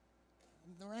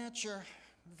 The rancher,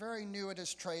 very new at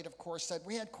his trade, of course, said,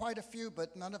 "We had quite a few,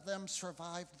 but none of them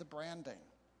survived the branding."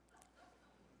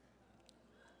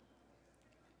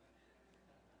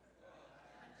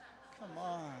 Come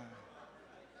on.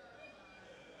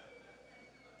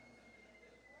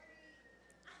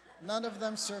 None of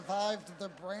them survived the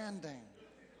branding.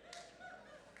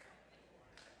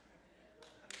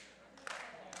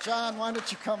 John, why don't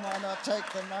you come on up,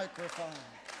 take the microphone.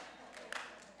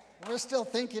 We're still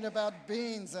thinking about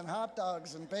beans and hot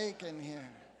dogs and bacon here.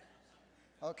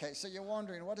 Okay, so you're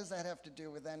wondering, what does that have to do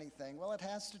with anything? Well, it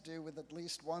has to do with at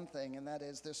least one thing, and that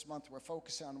is this month we're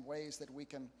focusing on ways that we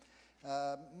can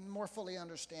more fully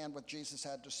understand what Jesus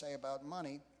had to say about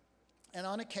money. And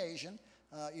on occasion,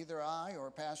 either I or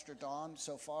Pastor Don,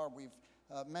 so far we've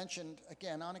mentioned,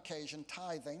 again, on occasion,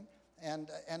 tithing.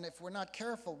 And if we're not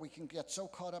careful, we can get so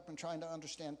caught up in trying to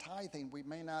understand tithing, we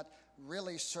may not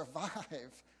really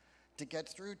survive to get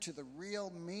through to the real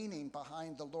meaning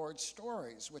behind the Lord's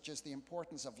stories, which is the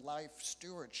importance of life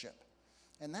stewardship.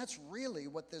 And that's really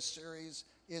what this series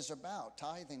is about.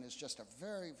 Tithing is just a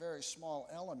very, very small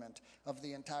element of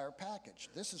the entire package.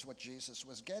 This is what Jesus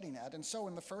was getting at. And so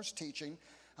in the first teaching,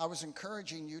 I was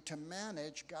encouraging you to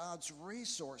manage God's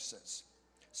resources,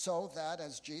 so that,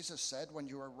 as Jesus said, when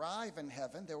you arrive in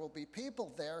heaven, there will be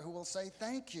people there who will say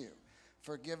thank you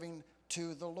for giving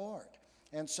to the Lord.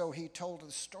 And so he told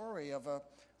the story of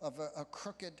a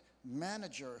crooked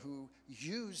manager who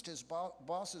used his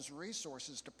boss's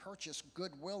resources to purchase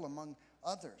goodwill among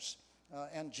others.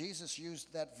 And Jesus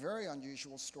used that very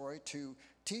unusual story to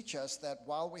teach us that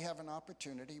while we have an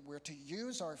opportunity, we're to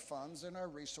use our funds and our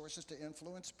resources to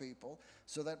influence people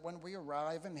so that when we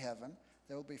arrive in heaven,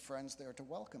 there will be friends there to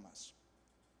welcome us.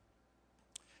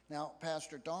 Now,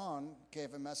 Pastor Dawn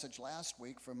gave a message last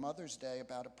week for Mother's Day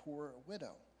about a poor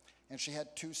widow, and she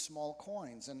had 2 small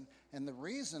coins. And the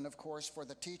reason, of course, for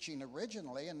the teaching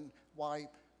originally and why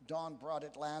Dawn brought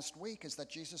it last week is that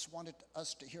Jesus wanted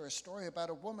us to hear a story about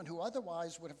a woman who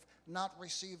otherwise would have not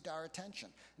received our attention.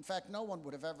 In fact, no one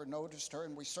would have ever noticed her,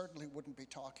 and we certainly wouldn't be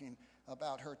talking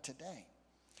about her today.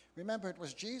 Remember, it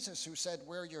was Jesus who said,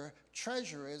 "Where your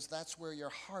treasure is, that's where your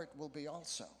heart will be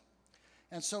also."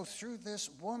 And so through this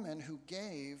woman who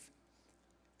gave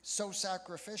so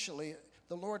sacrificially,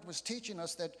 the Lord was teaching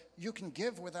us that you can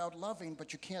give without loving,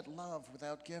 but you can't love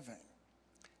without giving.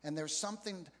 And there's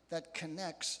something that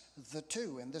connects the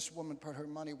two, and this woman put her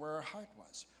money where her heart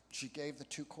was. She gave the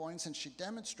 2 coins, and she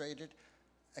demonstrated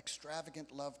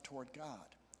extravagant love toward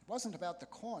God. It wasn't about the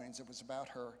coins, it was about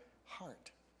her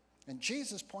heart. And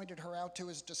Jesus pointed her out to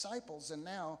his disciples, and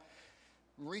now,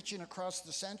 reaching across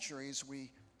the centuries,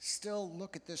 we still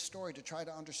look at this story to try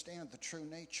to understand the true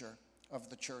nature of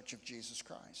the Church of Jesus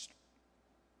Christ.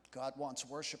 God wants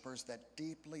worshipers that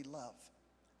deeply love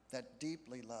that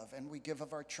deeply love. And we give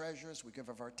of our treasures, we give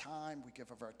of our time, we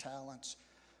give of our talents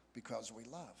because we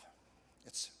love.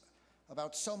 It's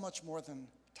about so much more than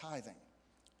tithing.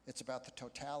 It's about the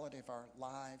totality of our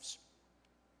lives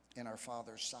in our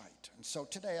Father's sight. And so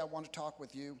today I want to talk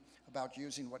with you about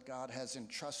using what God has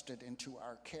entrusted into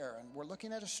our care. And we're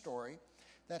looking at a story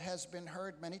that has been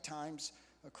heard many times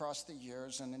across the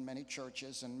years and in many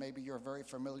churches, and maybe you're very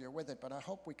familiar with it, but I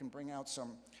hope we can bring out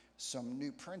some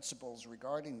new principles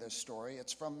regarding this story.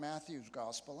 It's from Matthew's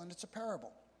Gospel, and it's a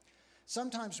parable.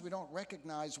 Sometimes we don't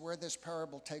recognize where this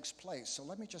parable takes place, so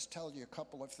let me just tell you a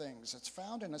couple of things. It's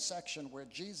found in a section where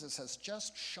Jesus has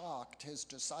just shocked his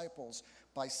disciples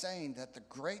by saying that the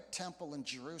great temple in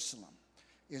Jerusalem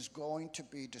is going to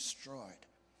be destroyed.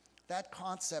 That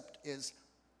concept is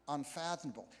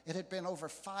unfathomable. It had been over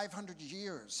 500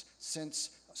 years since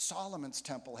Solomon's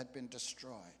temple had been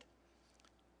destroyed.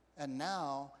 And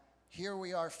now, here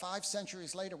we are 5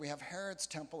 centuries later, we have Herod's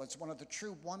temple. It's one of the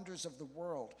true wonders of the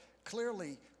world.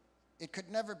 Clearly, it could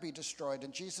never be destroyed,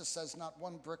 and Jesus says not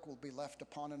one brick will be left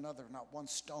upon another, not one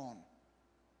stone.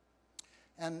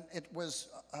 And it was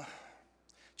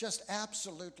just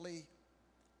absolutely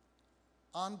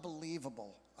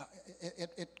unbelievable.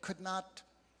 It could not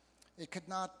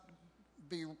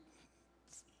be,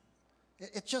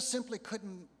 it just simply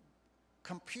couldn't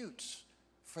compute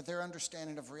for their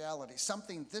understanding of reality.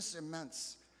 Something this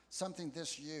immense, something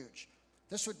this huge.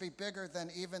 This would be bigger than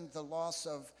even the loss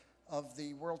of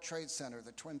the World Trade Center,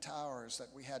 the Twin Towers that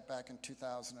we had back in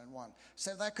 2001.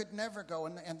 So that could never go,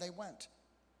 and they went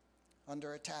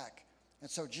under attack. And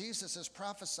so Jesus is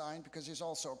prophesying, because he's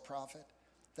also a prophet,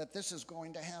 that this is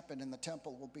going to happen and the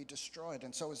temple will be destroyed.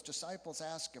 And so his disciples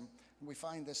ask him, and we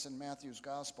find this in Matthew's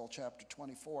Gospel, chapter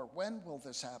 24, when will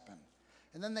this happen?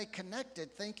 And then they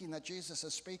connected, thinking that Jesus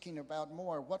is speaking about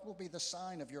more. What will be the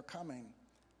sign of your coming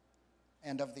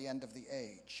and of the end of the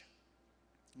age?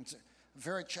 It's a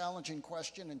very challenging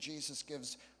question, and Jesus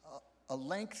gives a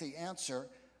lengthy answer.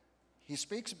 He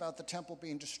speaks about the temple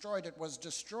being destroyed. It was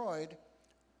destroyed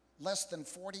less than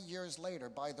 40 years later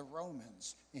by the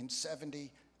Romans in 70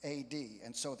 AD,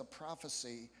 and so the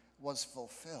prophecy was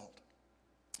fulfilled.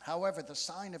 However, the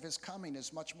sign of his coming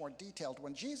is much more detailed.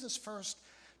 When Jesus first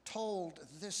told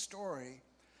this story,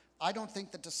 I don't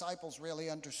think the disciples really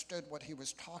understood what he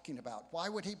was talking about. Why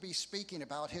would he be speaking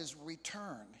about his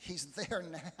return? He's there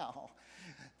now.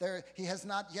 He has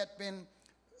not yet been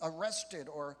arrested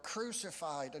or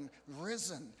crucified and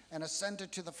risen and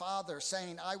ascended to the Father,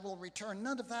 saying, I will return.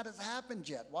 None of that has happened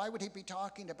yet. Why would he be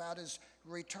talking about his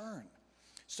return?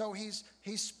 So he's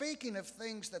speaking of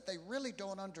things that they really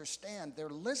don't understand. They're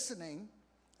listening,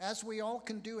 as we all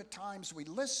can do at times. We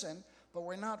listen, but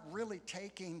we're not really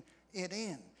taking it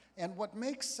in. And what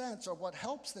makes sense, or what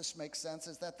helps this make sense,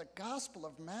 is that the Gospel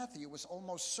of Matthew was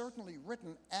almost certainly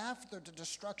written after the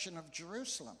destruction of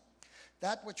Jerusalem.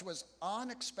 That which was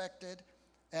unexpected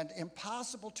and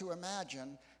impossible to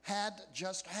imagine had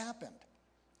just happened.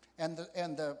 And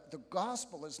the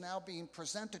gospel is now being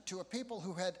presented to a people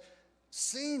who had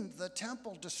seen the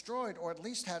temple destroyed, or at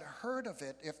least had heard of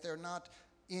it if they're not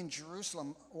in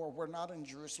Jerusalem or were not in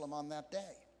Jerusalem on that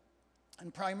day.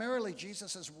 And primarily,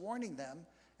 Jesus is warning them,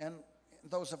 and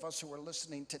those of us who are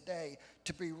listening today,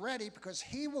 to be ready, because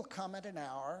he will come at an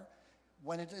hour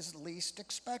when it is least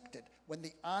expected, when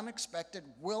the unexpected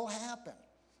will happen,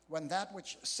 when that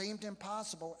which seemed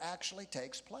impossible actually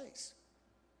takes place.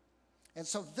 And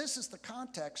so this is the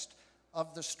context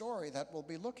of the story that we'll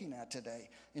be looking at today.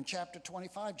 In chapter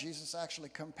 25, Jesus actually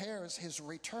compares his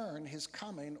return, his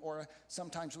coming, or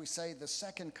sometimes we say the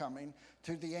second coming,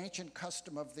 to the ancient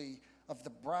custom of the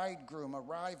bridegroom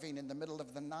arriving in the middle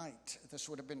of the night. This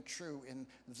would have been true in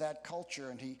that culture,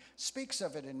 and he speaks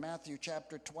of it in Matthew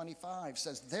chapter 25,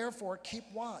 says, therefore keep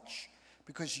watch,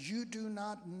 because you do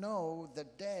not know the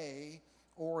day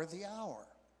or the hour.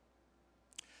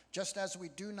 Just as we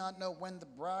do not know when the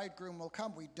bridegroom will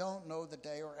come, we don't know the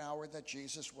day or hour that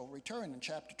Jesus will return. And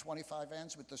chapter 25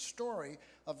 ends with the story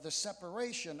of the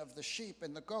separation of the sheep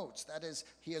and the goats. That is,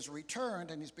 he has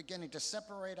returned and he's beginning to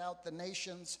separate out the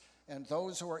nations and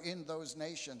those who are in those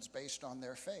nations based on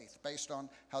their faith, based on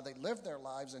how they live their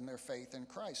lives and their faith in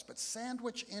Christ. But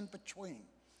sandwiched in between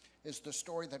is the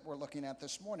story that we're looking at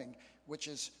this morning, which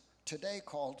is today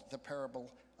called the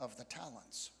parable of the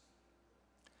talents.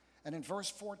 And in verse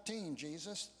 14,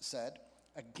 Jesus said,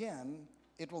 again,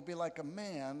 it will be like a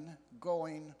man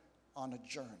going on a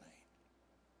journey.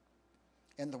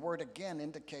 And the word again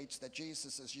indicates that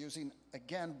Jesus is using,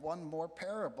 again, one more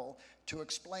parable to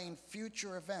explain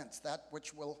future events, that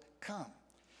which will come.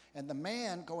 And the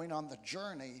man going on the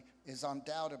journey is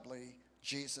undoubtedly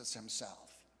Jesus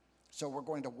himself. So we're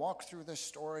going to walk through this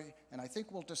story, and I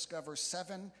think we'll discover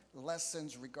 7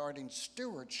 lessons regarding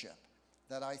stewardship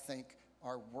that I think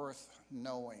are worth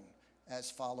knowing as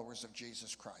followers of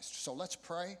Jesus Christ. So let's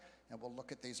pray, and we'll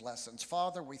look at these lessons.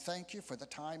 Father, we thank you for the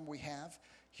time we have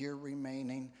here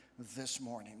remaining this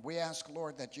morning. We ask,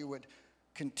 Lord, that you would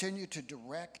continue to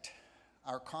direct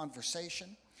our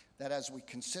conversation, that as we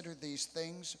consider these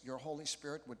things, your Holy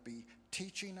Spirit would be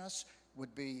teaching us,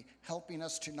 would be helping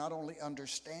us to not only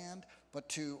understand, but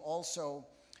to also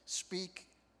speak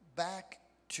back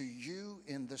to you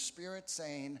in the Spirit,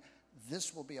 saying,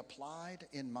 this will be applied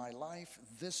in my life.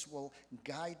 This will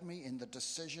guide me in the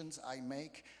decisions I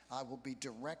make. I will be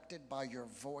directed by your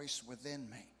voice within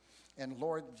me. And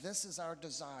Lord, this is our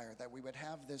desire, that we would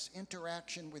have this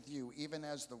interaction with you, even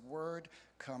as the word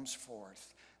comes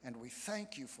forth. And we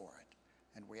thank you for it.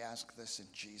 And we ask this in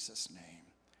Jesus' name.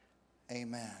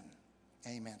 Amen.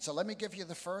 Amen. So let me give you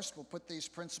the first. We'll put these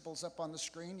principles up on the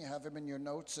screen. You have them in your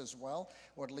notes as well,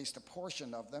 or at least a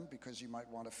portion of them, because you might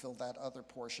want to fill that other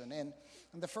portion in.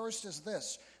 And the first is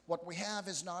this: what we have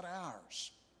is not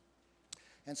ours.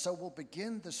 And so we'll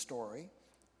begin the story.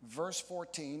 Verse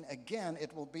 14, again,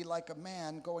 it will be like a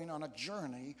man going on a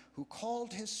journey who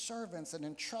called his servants and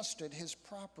entrusted his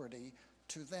property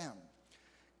to them.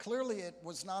 Clearly, it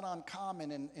was not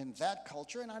uncommon in that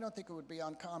culture, and I don't think it would be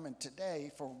uncommon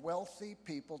today for wealthy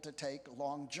people to take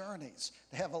long journeys.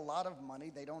 They have a lot of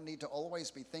money. They don't need to always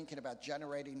be thinking about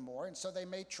generating more, and so they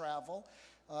may travel.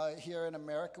 Here in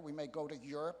America, we may go to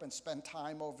Europe and spend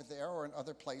time over there or in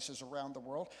other places around the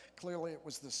world. Clearly, it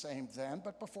was the same then,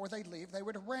 but before they leave, they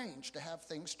would arrange to have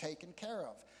things taken care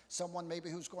of. Someone maybe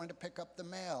who's going to pick up the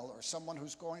mail, or someone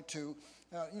who's going to,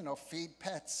 feed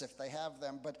pets if they have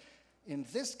them. But in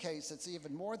this case, it's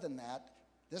even more than that.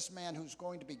 This man who's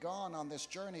going to be gone on this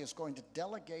journey is going to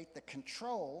delegate the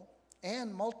control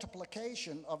and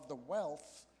multiplication of the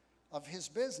wealth of his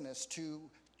business to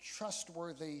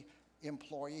trustworthy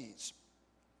employees.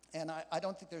 And I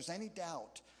don't think there's any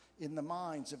doubt in the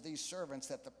minds of these servants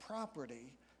that the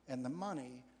property and the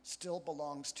money still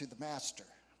belongs to the master.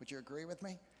 Would you agree with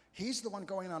me? He's the one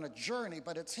going on a journey,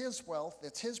 but it's his wealth,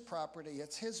 it's his property,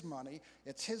 it's his money,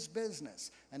 it's his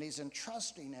business, and he's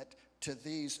entrusting it to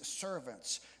these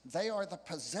servants. They are the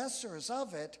possessors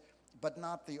of it, but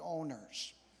not the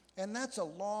owners. And that's a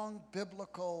long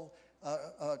biblical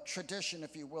tradition,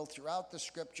 if you will, throughout the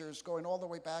scriptures, going all the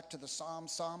way back to the Psalm.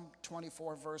 Psalm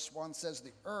 24, verse 1 says,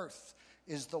 the earth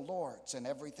is the Lord's and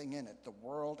everything in it, the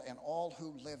world and all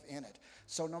who live in it.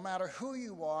 So no matter who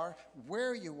you are,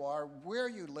 where you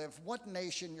live, what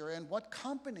nation you're in, what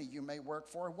company you may work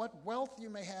for, what wealth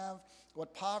you may have,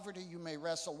 what poverty you may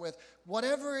wrestle with,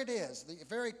 whatever it is, the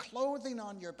very clothing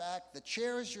on your back, the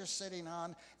chairs you're sitting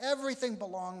on, everything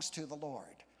belongs to the Lord.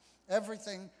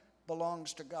 Everything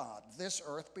belongs to God. This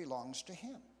earth belongs to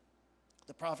him.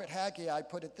 The prophet Haggai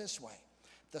put it this way: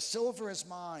 the silver is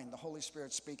mine, the Holy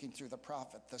Spirit speaking through the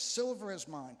prophet. The silver is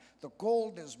mine, the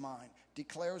gold is mine,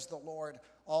 declares the Lord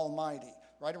Almighty.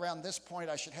 Right around this point,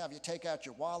 I should have you take out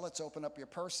your wallets, open up your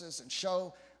purses, and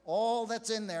show all that's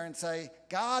in there and say,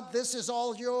 God, this is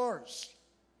all yours.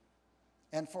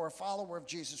 And for a follower of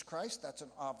Jesus Christ, that's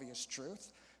an obvious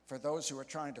truth. For those who are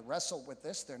trying to wrestle with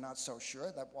this, they're not so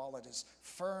sure. That wallet is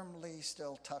firmly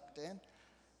still tucked in.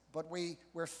 But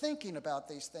we're thinking about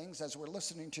these things as we're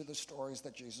listening to the stories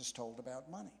that Jesus told about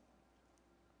money.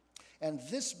 And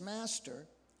this master,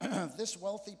 this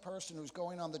wealthy person who's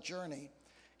going on the journey,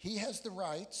 he has the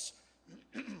rights,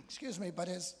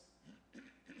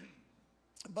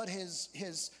 but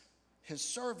his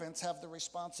servants have the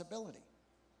responsibility.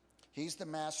 He's the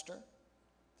master.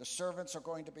 The servants are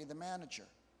going to be the manager.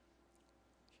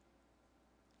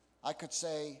 I could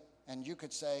say, and you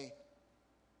could say,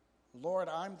 Lord,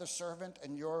 I'm the servant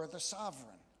and you're the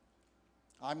sovereign.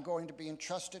 I'm going to be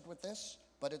entrusted with this,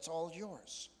 but it's all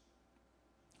yours.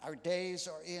 Our days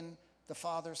are in the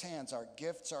Father's hands. Our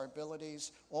gifts, our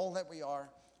abilities, all that we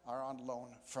are on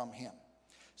loan from him.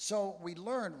 So we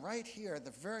learn right here, the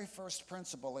very first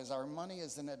principle is our money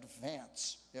is an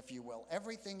advance, if you will.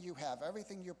 Everything you have,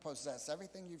 everything you possess,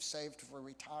 everything you've saved for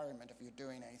retirement, if you're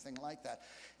doing anything like that,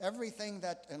 everything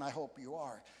that, and I hope you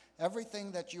are,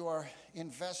 everything that you are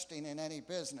investing in any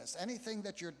business, anything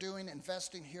that you're doing,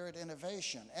 investing here at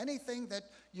Innovation, anything that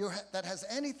that has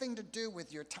anything to do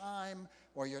with your time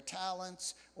or your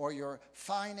talents or your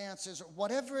finances, or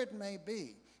whatever it may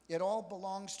be, it all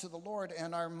belongs to the Lord.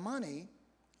 And our money,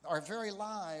 our very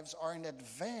lives, are in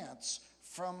advance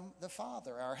from the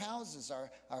Father. Our houses,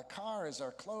 our cars,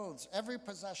 our clothes, every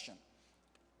possession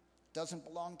doesn't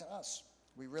belong to us.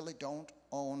 We really don't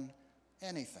own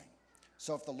anything.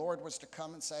 So if the Lord was to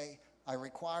come and say, I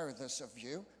require this of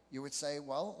you, you would say,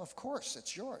 well, of course,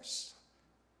 it's yours.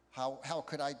 How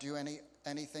could I do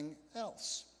anything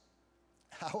else?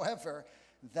 However,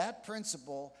 that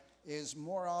principle is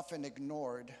more often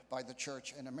ignored by the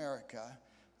church in America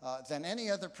than any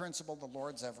other principle the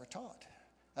Lord's ever taught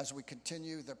as we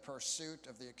continue the pursuit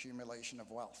of the accumulation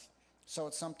of wealth. So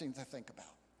it's something to think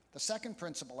about. The second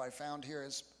principle I found here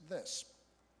is this.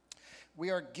 We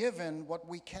are given what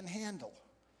we can handle.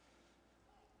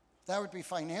 That would be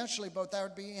financially, but that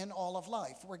would be in all of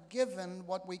life. We're given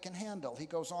what we can handle. He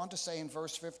goes on to say in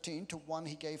verse 15, to one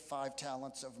he gave 5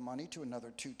 talents of money, to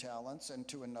another 2 talents, and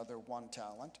to another 1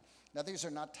 talent. Now these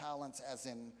are not talents as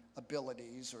in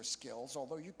abilities or skills,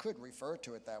 although you could refer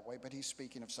to it that way, but he's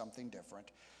speaking of something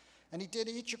different. And he did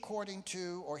each according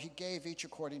to, or he gave each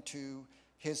according to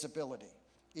his ability.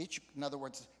 Each, in other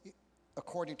words,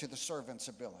 according to the servant's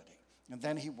ability. And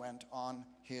then he went on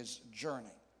his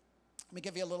journey. Let me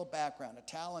give you a little background. A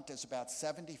talent is about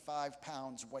 75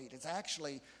 pounds weight. It's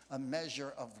actually a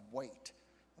measure of weight,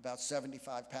 about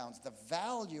 75 pounds. The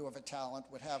value of a talent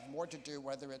would have more to do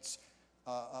whether it's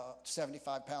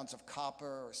 75 pounds of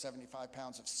copper or 75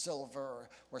 pounds of silver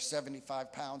or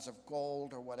 75 pounds of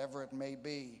gold or whatever it may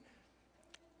be.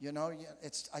 You know,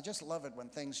 I just love it when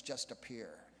things just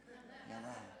appear. You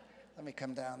know, let me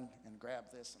come down and grab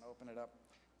this and open it up.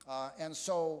 And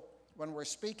so when we're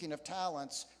speaking of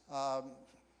talents,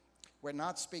 we're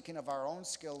not speaking of our own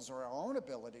skills or our own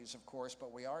abilities, of course,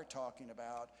 but we are talking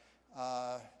about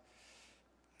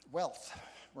wealth.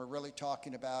 We're really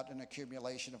talking about an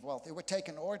accumulation of wealth. It would take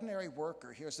an ordinary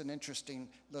worker, here's an interesting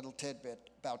little tidbit,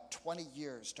 about 20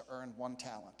 years to earn 1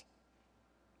 talent.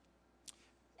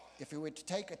 If we were to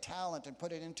take a talent and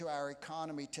put it into our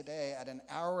economy today at an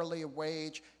hourly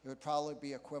wage, it would probably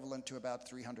be equivalent to about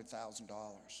 $300,000.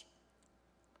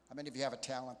 How many of you have a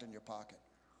talent in your pocket?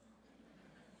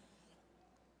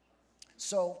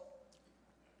 So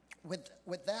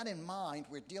with that in mind,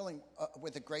 we're dealing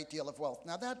with a great deal of wealth.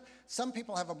 Now that some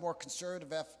people have a more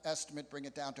conservative estimate, bring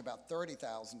it down to about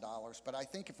 $30,000, but I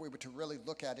think if we were to really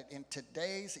look at it in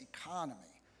today's economy,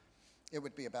 it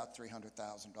would be about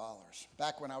 $300,000.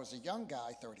 Back when I was a young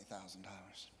guy, $30,000.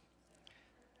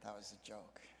 That was a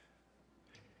joke.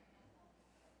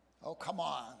 Oh, come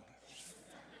on.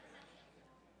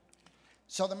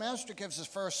 So the master gives his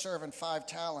first servant 5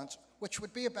 talents, which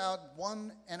would be about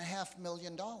 $1.5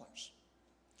 million.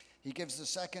 He gives the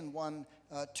second one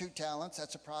 2 talents.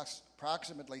 That's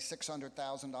approximately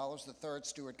 $600,000. The third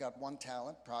steward got 1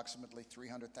 talent, approximately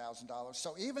 $300,000.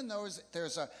 So even though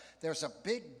there's a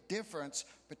big difference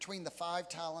between the 5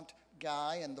 talent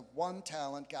guy and the 1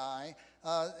 talent guy,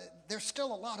 there's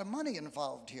still a lot of money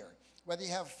involved here. Whether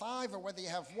you have 5 or whether you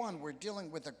have 1, we're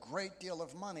dealing with a great deal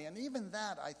of money. And even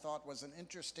that, I thought, was an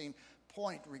interesting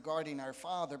point regarding our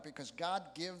Father, because God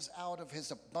gives out of his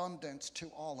abundance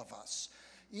to all of us.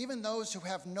 Even those who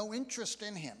have no interest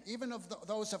in him, even of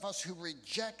those of us who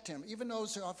reject him, even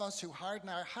those of us who harden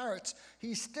our hearts,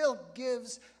 he still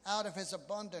gives out of his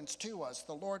abundance to us.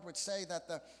 The Lord would say that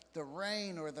the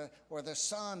rain or the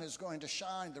sun is going to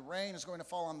shine. The rain is going to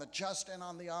fall on the just and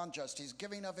on the unjust. He's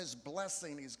giving of his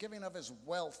blessing. He's giving of his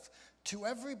wealth to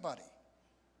everybody,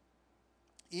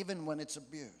 even when it's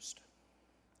abused.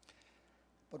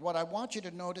 But what I want you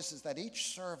to notice is that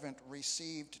each servant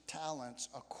received talents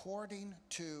according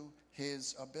to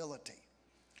his ability.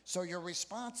 So your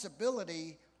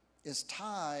responsibility is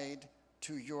tied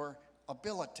to your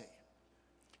ability.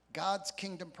 God's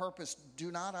kingdom purpose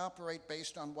do not operate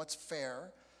based on what's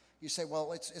fair. You say,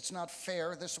 well, it's not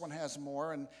fair. This one has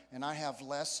more and I have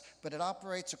less. But it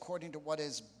operates according to what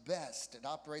is best. It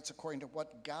operates according to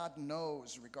what God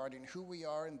knows regarding who we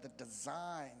are and the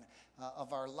design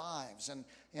of our lives.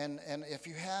 And if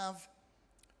you have,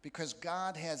 because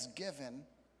God has given,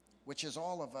 which is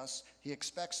all of us, he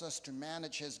expects us to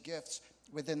manage his gifts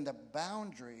within the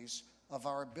boundaries of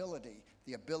our ability,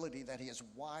 the ability that he has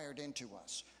wired into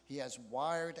us. He has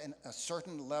wired a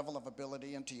certain level of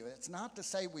ability into you. It's not to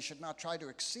say we should not try to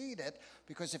exceed it,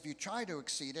 because if you try to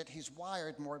exceed it, he's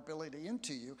wired more ability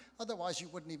into you. Otherwise, you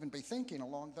wouldn't even be thinking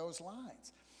along those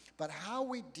lines. But how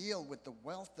we deal with the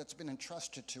wealth that's been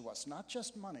entrusted to us, not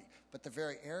just money, but the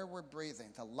very air we're breathing,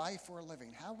 the life we're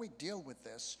living, how we deal with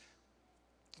this,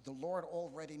 the Lord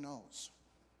already knows,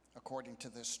 according to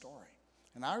this story.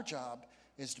 And our job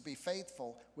is to be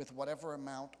faithful with whatever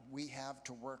amount we have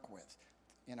to work with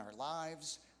in our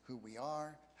lives, who we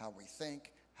are, how we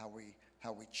think, how we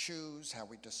choose, how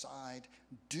we decide.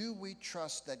 Do we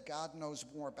trust that God knows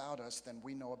more about us than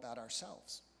we know about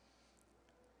ourselves?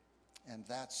 And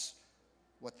that's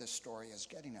what this story is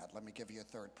getting at. Let me give you a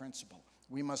third principle.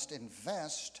 We must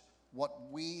invest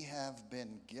what we have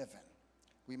been given.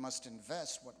 We must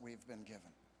invest what we've been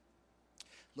given.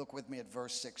 Look with me at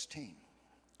verse 16.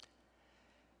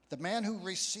 The man who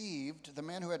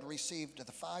had received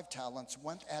the 5 talents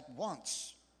went at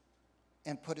once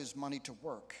and put his money to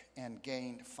work and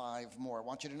gained 5 more. I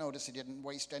want you to notice he didn't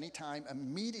waste any time.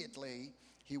 Immediately,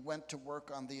 he went to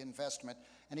work on the investment,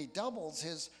 and he doubles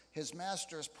his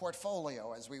master's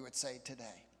portfolio, as we would say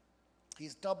today.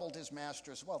 He's doubled his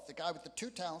master's wealth. The guy with the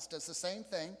 2 talents does the same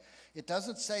thing. It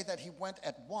doesn't say that he went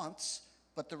at once,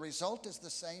 but the result is the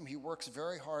same. He works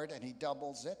very hard, and he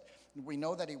doubles it. We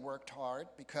know that he worked hard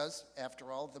because,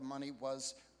 after all, the money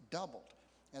was doubled.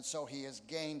 And so he has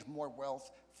gained more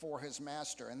wealth for his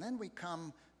master. And then we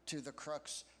come to the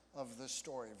crux of the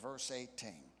story, verse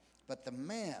 18. But the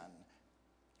man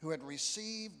who had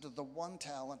received the 1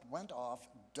 talent went off,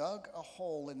 dug a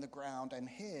hole in the ground, and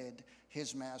hid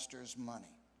his master's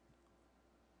money.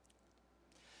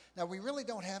 Now, we really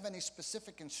don't have any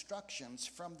specific instructions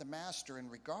from the master in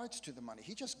regards to the money.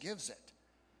 He just gives it.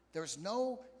 There's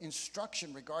no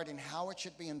instruction regarding how it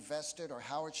should be invested or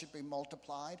how it should be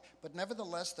multiplied, but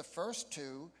nevertheless, the first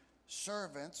 2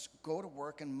 servants go to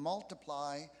work and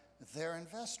multiply their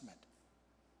investment.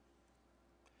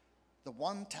 The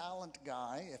 1 talent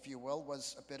guy, if you will,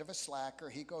 was a bit of a slacker.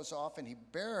 He goes off and he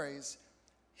buries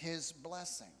his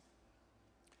blessing,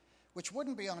 which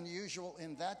wouldn't be unusual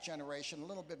in that generation, a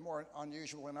little bit more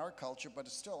unusual in our culture, but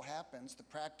it still happens. The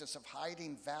practice of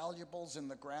hiding valuables in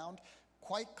the ground,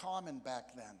 quite common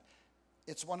back then.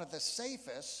 It's one of the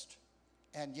safest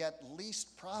and yet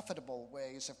least profitable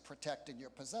ways of protecting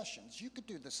your possessions. You could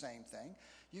do the same thing.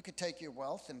 You could take your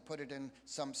wealth and put it in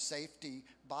some safety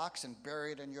box and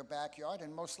bury it in your backyard,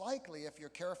 and most likely, if you're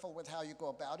careful with how you go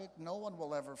about it, no one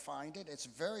will ever find it. It's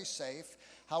very safe.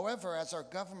 However, as our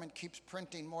government keeps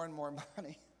printing more and more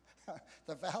money,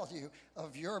 the value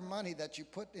of your money that you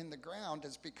put in the ground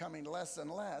is becoming less and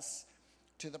less,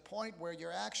 to the point where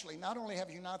you're actually, not only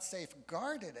have you not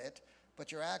safeguarded it,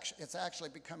 but it's actually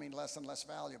becoming less and less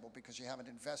valuable because you haven't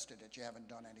invested it, you haven't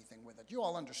done anything with it. You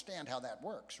all understand how that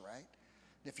works, right?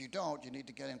 If you don't, you need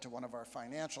to get into one of our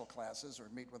financial classes or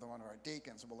meet with one of our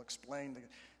deacons, and we'll explain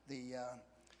the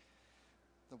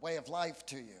way of life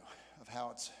to you, of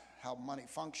how money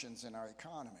functions in our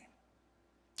economy.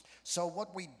 So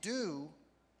what we do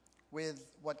with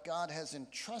what God has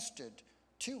entrusted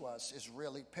to us is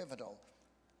really pivotal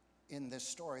in this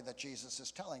story that Jesus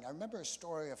is telling. I remember a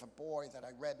story of a boy that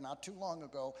I read not too long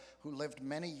ago who lived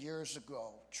many years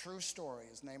ago. True story.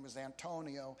 His name was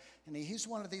Antonio, and he's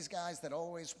one of these guys that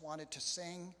always wanted to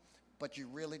sing, but you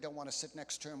really don't want to sit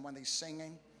next to him when he's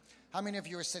singing. How many of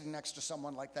you are sitting next to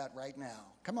someone like that right now?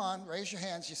 Come on, raise your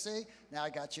hands. You see? Now I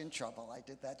got you in trouble. I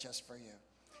did that just for you.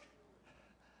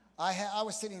 I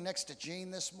was sitting next to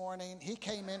Gene this morning. He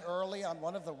came in early on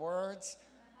one of the words.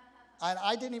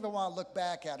 I didn't even want to look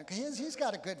back at him because he's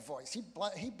got a good voice.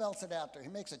 He belts it out there. He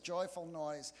makes a joyful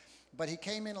noise. But he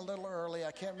came in a little early.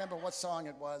 I can't remember what song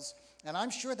it was. And I'm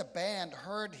sure the band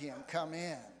heard him come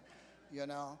in, you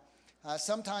know.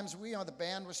 Sometimes the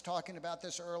band was talking about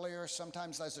this earlier.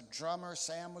 Sometimes as a drummer,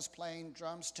 Sam was playing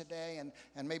drums today,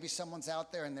 and maybe someone's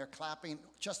out there and they're clapping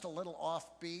just a little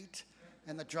offbeat,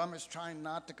 and the drummer's trying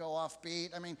not to go off beat.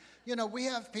 I mean, we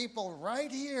have people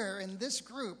right here in this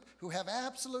group who have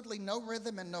absolutely no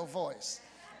rhythm and no voice.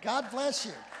 God bless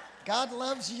you. God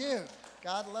loves you.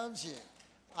 God loves you.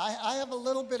 I have a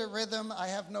little bit of rhythm. I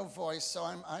have no voice, so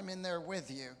I'm in there with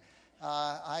you.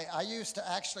 I used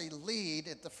to actually lead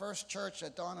at the first church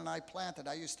that Dawn and I planted.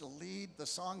 I used to lead the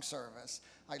song service.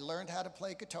 I learned how to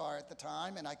play guitar at the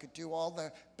time, and I could do all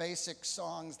the basic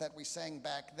songs that we sang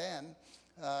back then.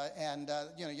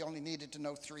 You only needed to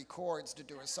know 3 chords to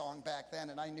do a song back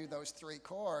then, and I knew those 3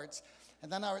 chords.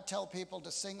 And then I would tell people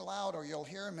to sing loud or you'll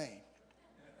hear me.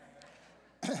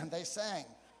 They sang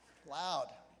loud.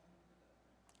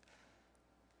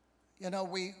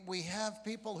 We have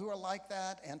people who are like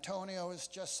that. Antonio is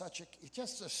just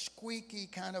a squeaky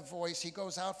kind of voice. He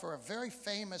goes out for a very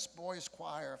famous boys'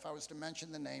 choir. If I was to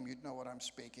mention the name, you'd know what I'm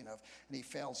speaking of. And he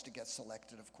fails to get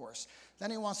selected, of course. Then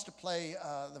he wants to play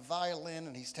the violin,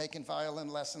 and he's taking violin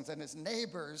lessons. And his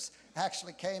neighbors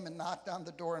actually came and knocked on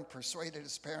the door and persuaded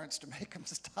his parents to make him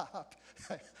stop.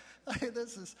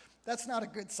 That's not a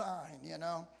good sign,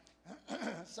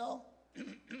 So,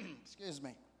 excuse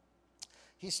me.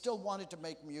 He still wanted to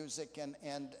make music, and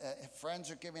friends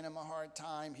are giving him a hard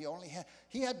time.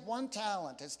 He had 1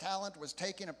 talent. His talent was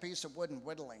taking a piece of wood and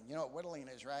whittling. You know what whittling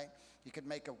is, right? You could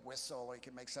make a whistle, or you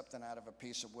could make something out of a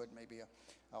piece of wood, maybe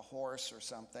a horse or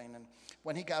something. And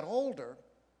when he got older,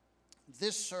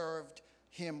 this served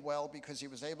him well because he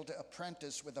was able to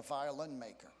apprentice with a violin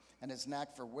maker. and his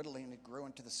knack for whittling, it grew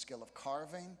into the skill of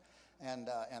carving, and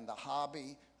the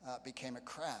hobby became a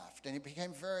craft. And he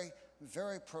became very,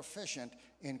 very proficient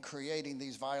in creating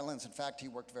these violins. In fact, he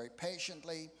worked very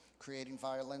patiently, creating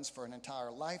violins for an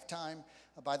entire lifetime.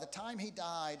 By the time he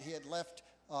died, he had left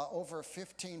over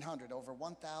 1,500, over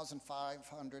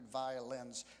 1,500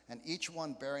 violins, and each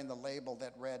one bearing the label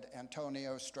that read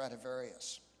Antonio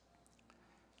Stradivarius.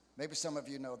 Maybe some of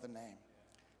you know the name.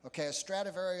 Okay, a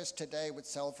Stradivarius today would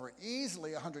sell for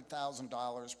easily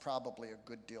 $100,000, probably a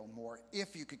good deal more,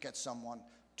 if you could get someone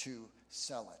to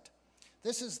sell it.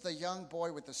 This is the young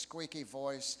boy with the squeaky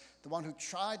voice, the one who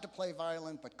tried to play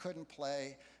violin but couldn't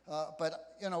play. But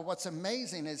what's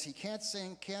amazing is he can't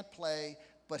sing, can't play,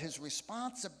 but his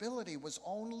responsibility was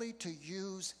only to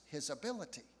use his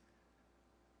ability.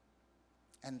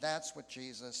 And that's what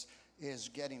Jesus is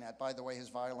getting at. By the way, his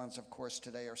violins, of course,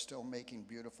 today are still making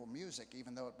beautiful music,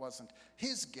 even though it wasn't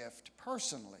his gift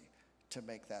personally to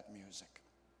make that music.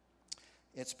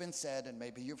 It's been said, and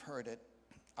maybe you've heard it,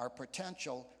 our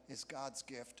potential is God's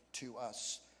gift to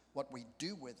us. What we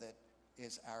do with it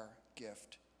is our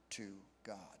gift to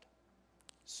God.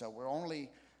 So we're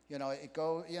only,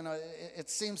 it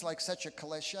seems like such a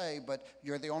cliche, but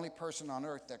you're the only person on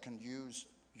earth that can use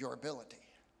your ability.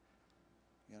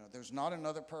 There's not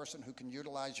another person who can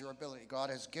utilize your ability. God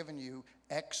has given you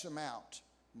X amount,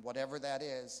 whatever that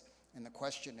is, and the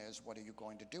question is, what are you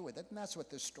going to do with it? And that's what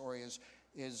this story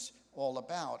is all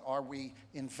about. Are we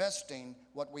investing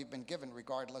what we've been given,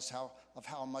 regardless of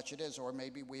how much it is, or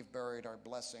maybe we've buried our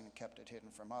blessing and kept it hidden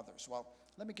from others? Well,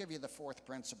 let me give you the fourth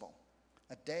principle.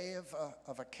 A day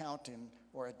of accounting,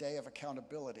 or a day of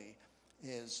accountability,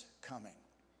 is coming.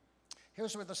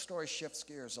 Here's where the story shifts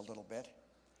gears a little bit.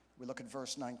 We look at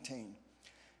verse 19.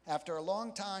 After a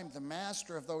long time, the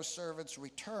master of those servants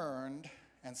returned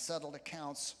and settled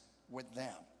accounts with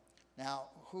them. Now,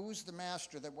 who's the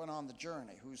master that went on the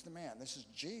journey? Who's the man? This is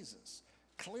Jesus,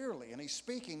 clearly. And he's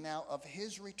speaking now of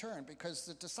his return, because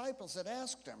the disciples had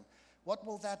asked him, what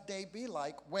will that day be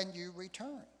like when you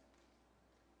return?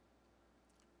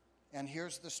 And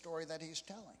here's the story that he's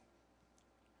telling.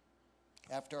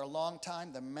 After a long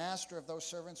time, the master of those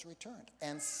servants returned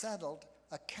and settled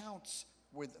accounts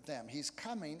with them. He's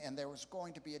coming, and there was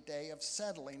going to be a day of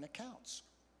settling accounts.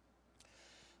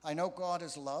 I know God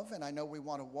is love, and I know we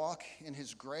want to walk in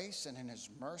his grace and in his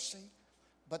mercy,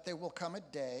 but there will come a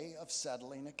day of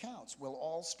settling accounts. We'll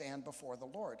all stand before the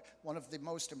Lord. One of the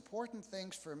most important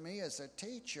things for me as a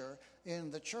teacher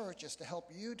in the church is to help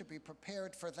you to be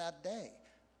prepared for that day.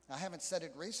 I haven't said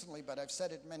it recently, but I've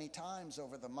said it many times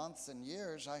over the months and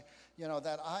years.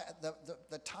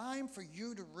 The time for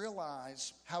you to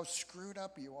realize how screwed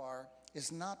up you are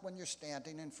is not when you're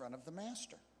standing in front of the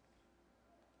master.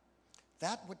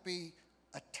 That would be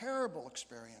a terrible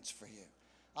experience for you.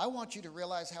 I want you to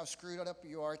realize how screwed up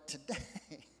you are today,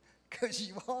 because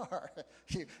you are.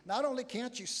 Not only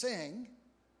can't you sing,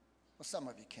 well, some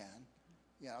of you can.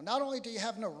 Not only do you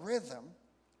have no rhythm,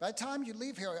 by the time you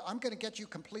leave here, I'm going to get you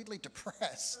completely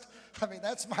depressed. I mean,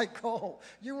 that's my goal.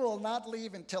 You will not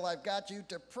leave until I've got you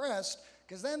depressed,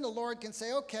 because then the Lord can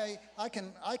say, okay, I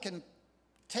can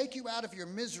take you out of your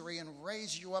misery and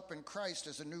raise you up in Christ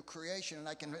as a new creation, and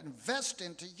I can invest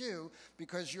into you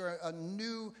because you're a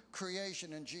new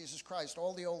creation in Jesus Christ.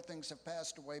 All the old things have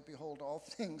passed away. Behold, all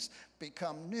things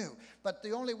become new. But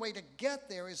the only way to get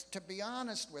there is to be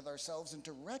honest with ourselves and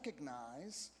to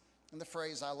recognize, and the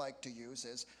phrase I like to use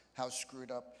is how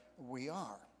screwed up we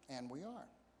are. And we are.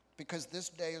 Because this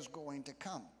day is going to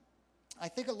come. I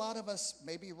think a lot of us,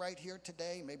 maybe right here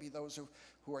today, maybe those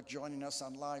who are joining us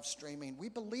on live streaming, we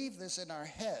believe this in our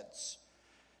heads,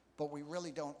 but we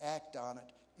really don't act on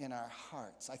it in our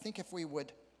hearts. I think if we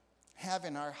would have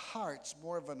in our hearts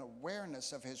more of an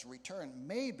awareness of his return,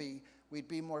 maybe we'd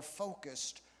be more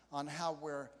focused on how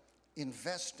we're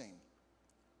investing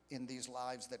in these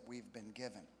lives that we've been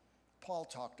given. Paul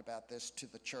talked about this to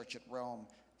the church at Rome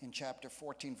in chapter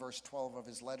 14, verse 12 of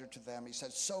his letter to them. He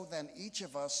says, so then each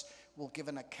of us will give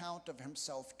an account of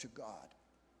himself to God.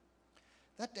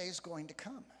 That day is going to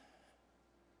come.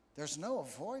 There's no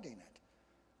avoiding it.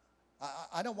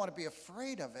 I don't want to be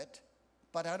afraid of it,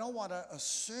 but I don't want to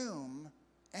assume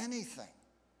anything.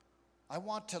 I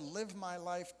want to live my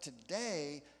life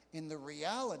today in the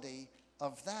reality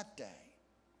of that day.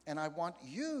 And I want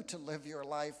you to live your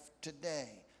life today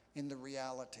in the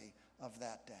reality of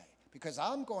that day. Because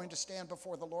I'm going to stand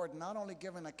before the Lord and not only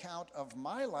give an account of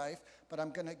my life, but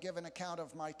I'm going to give an account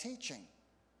of my teaching.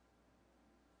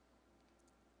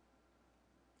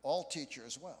 All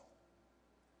teachers will.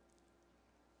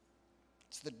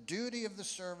 It's the duty of the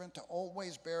servant to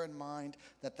always bear in mind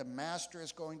that the master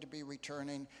is going to be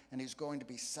returning and he's going to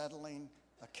be settling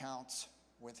accounts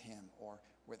with him or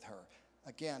with her.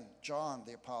 Again, John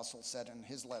the apostle said in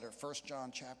his letter, 1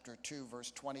 John chapter 2,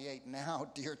 verse 28, "Now,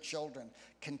 dear children,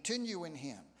 continue in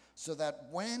him, so that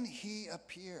when he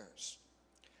appears,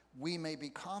 we may be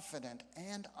confident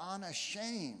and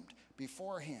unashamed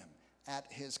before him at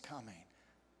his coming."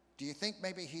 Do you think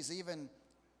maybe he's even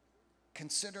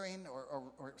considering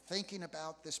or thinking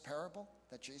about this parable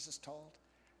that Jesus told?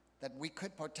 That we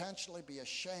could potentially be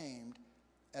ashamed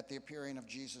at the appearing of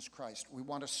Jesus Christ. We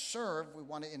want to serve, we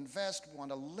want to invest, we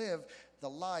want to live the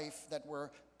life that we're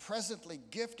presently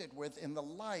gifted with in the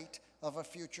light of a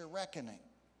future reckoning.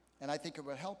 And I think it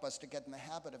would help us to get in the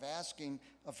habit of asking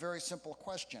a very simple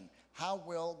question. How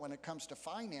will, when it comes to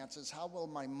finances, how will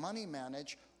my money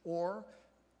manage, or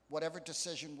whatever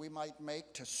decision we might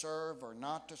make to serve or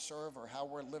not to serve, or how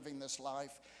we're living this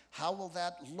life, how will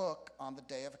that look on the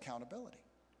day of accountability?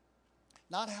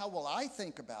 Not how will I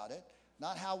think about it,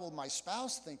 not how will my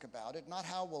spouse think about it, not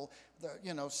how will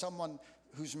someone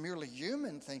who's merely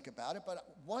human think about it,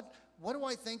 but what do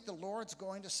I think the Lord's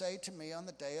going to say to me on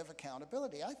the day of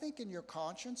accountability? I think in your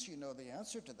conscience you know the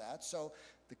answer to that. So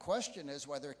the question is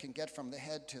whether it can get from the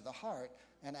head to the heart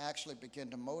and actually begin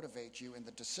to motivate you in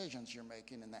the decisions you're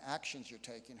making, in the actions you're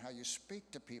taking, how you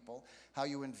speak to people, how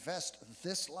you invest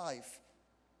this life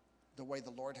the way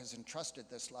the Lord has entrusted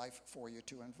this life for you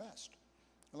to invest.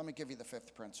 Well, let me give you the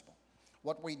fifth principle.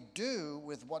 What we do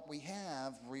with what we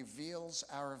have reveals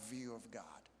our view of God.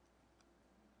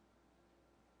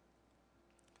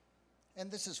 And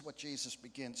this is what Jesus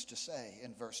begins to say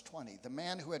in verse 20. The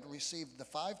man who had received the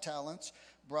 5 talents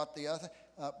brought the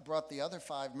other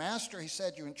 5. "Master," he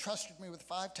said, "you entrusted me with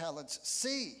 5 talents.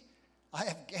 See, I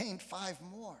have gained 5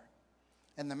 more."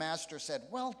 And the master said,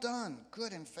 "Well done,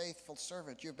 good and faithful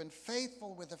servant. You've been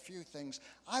faithful with a few things.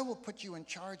 I will put you in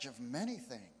charge of many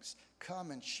things.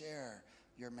 Come and share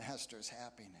your master's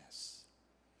happiness."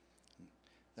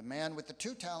 The man with the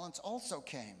 2 talents also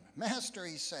came. "Master,"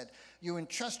 he said, "you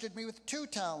entrusted me with 2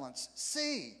 talents.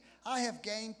 See, I have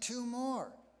gained 2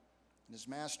 more." And his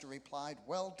master replied,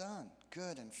 "Well done,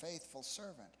 good and faithful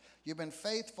servant. You've been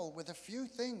faithful with a few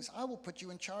things. I will put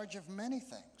you in charge of many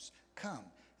things.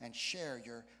 Come and share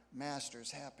your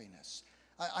master's happiness."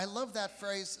 I love that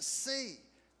phrase, see.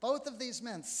 Both of these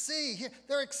men, see, here,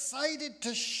 they're excited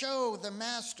to show the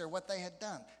master what they had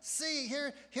done. See,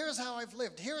 here's how I've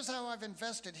lived. Here's how I've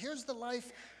invested. Here's the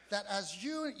life that as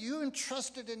you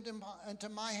entrusted into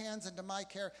my hands, into my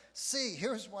care. See,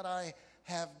 here's what I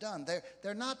have done.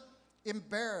 They're not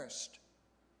embarrassed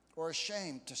or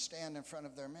ashamed to stand in front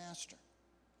of their master.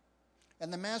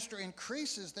 And the master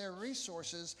increases their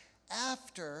resources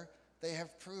after they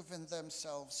have proven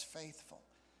themselves faithful.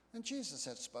 And Jesus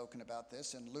had spoken about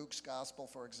this in Luke's gospel,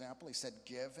 for example. He said,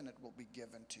 "Give, and it will be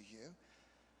given to you."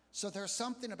 So there's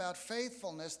something about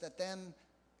faithfulness that then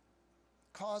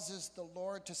causes the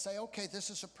Lord to say, okay, this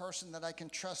is a person that I can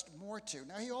trust more to.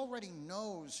 Now, he already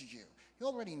knows you. He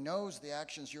already knows the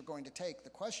actions you're going to take. The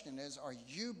question is, are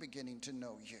you beginning to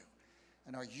know you?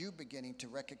 And are you beginning to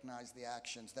recognize the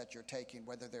actions that you're taking,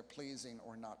 whether they're pleasing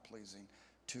or not pleasing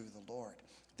to the Lord?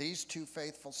 These 2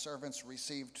 faithful servants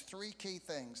received 3 key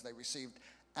things. They received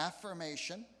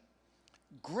affirmation.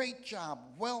 Great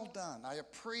job, well done. I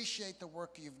appreciate the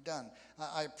work you've done.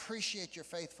 I appreciate your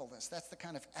faithfulness. That's the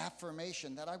kind of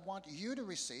affirmation that I want you to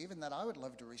receive and that I would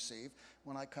love to receive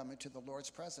when I come into the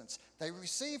Lord's presence. They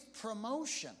received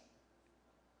promotion.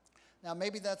 Now,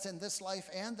 maybe that's in this life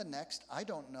and the next. I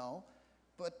don't know.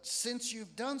 But since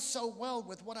you've done so well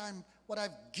with what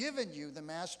I've given you, the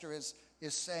master is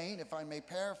saying, if I may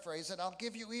paraphrase it, I'll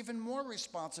give you even more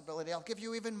responsibility. I'll give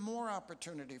you even more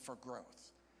opportunity for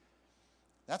growth.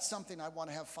 That's something I want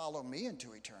to have follow me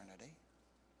into eternity.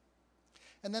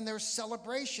 And then there's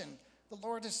celebration. The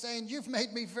Lord is saying, you've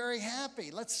made me very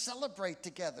happy. Let's celebrate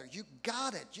together. You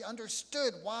got it. You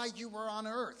understood why you were on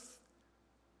earth.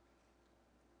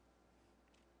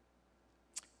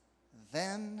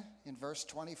 Then, in verse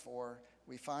 24,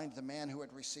 we find the man who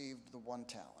had received the 1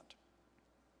 talent.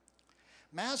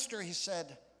 "Master," he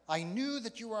said, "I knew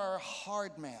that you are a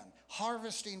hard man,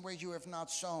 harvesting where you have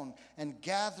not sown and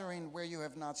gathering where you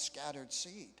have not scattered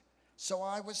seed. So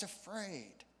I was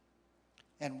afraid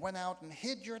and went out and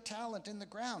hid your talent in the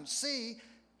ground. See,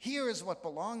 here is what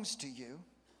belongs to you."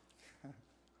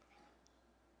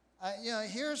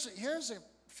 Here's a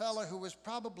fellow who was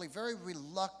probably very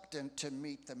reluctant to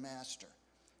meet the master.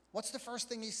 What's the first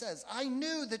thing he says? "I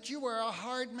knew that you were a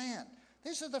hard man."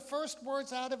 These are the first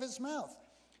words out of his mouth.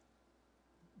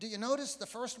 Do you notice the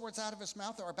first words out of his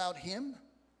mouth are about him?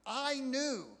 I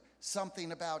knew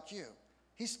something about you.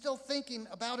 He's still thinking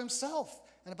about himself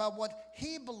and about what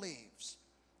he believes.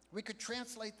 We could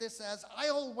translate this as, I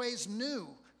always knew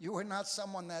you were not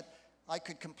someone that I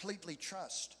could completely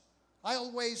trust. I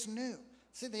always knew.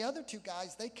 See, the other two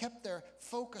guys, they kept their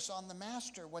focus on the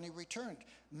master when he returned.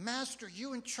 Master,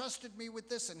 you entrusted me with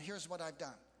this, and here's what I've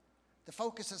done. The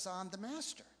focus is on the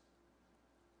master.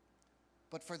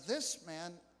 But for this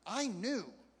man, I knew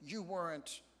you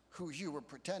weren't who you were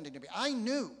pretending to be. I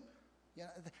knew. You know,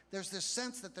 there's this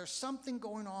sense that there's something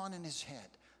going on in his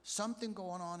head, something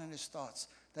going on in his thoughts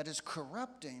that is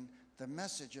corrupting the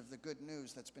message of the good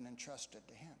news that's been entrusted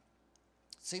to him.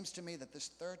 It seems to me that this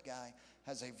third guy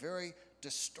has a very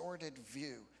distorted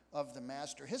view of the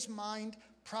master. His mind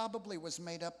probably was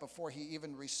made up before he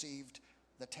even received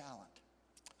the talent.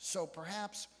 So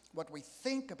perhaps what we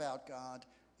think about God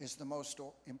is the most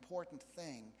important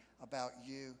thing about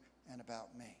you and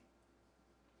about me.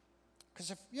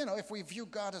 Because if we view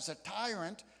God as a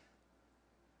tyrant,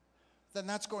 then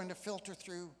that's going to filter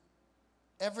through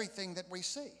everything that we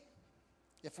see.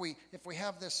 If we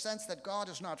have this sense that God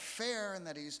is not fair and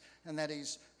that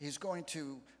he's going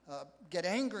to get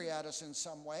angry at us in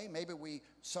some way, maybe we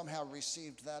somehow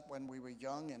received that when we were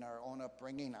young in our own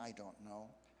upbringing. I don't know.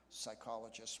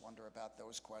 Psychologists wonder about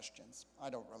those questions. I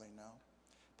don't really know.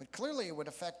 But clearly it would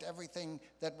affect everything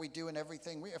that we do and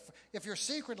everything if you're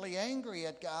secretly angry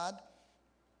at God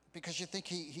because you think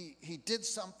he did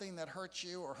something that hurt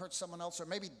you or hurt someone else, or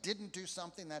maybe didn't do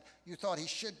something that you thought he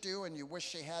should do and you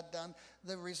wish he had done,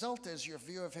 the result is your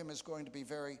view of him is going to be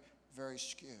very, very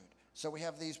skewed. So we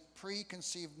have these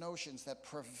preconceived notions that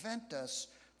prevent us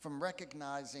from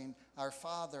recognizing our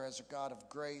Father as a God of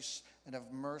grace and of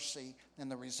mercy,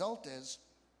 and the result is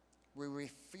we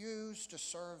refuse to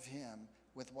serve him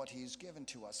with what he's given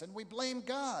to us. And we blame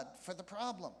God for the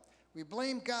problem. We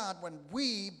blame God when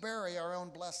we bury our own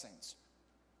blessings.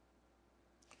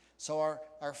 So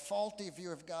our faulty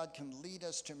view of God can lead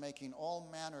us to making all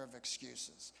manner of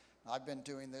excuses. I've been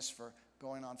doing this for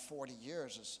going on 40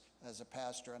 years as a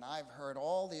pastor, and I've heard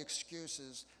all the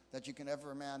excuses that you can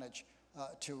ever manage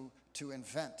to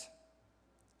invent.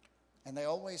 And they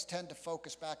always tend to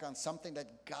focus back on something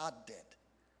that God did,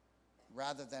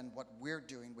 rather than what we're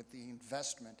doing with the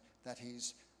investment that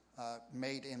he's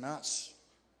made in us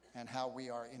and how we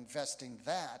are investing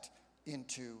that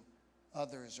into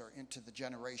others or into the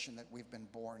generation that we've been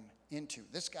born into.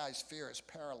 This guy's fear has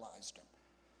paralyzed him.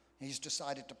 He's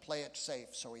decided to play it safe,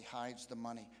 so he hides the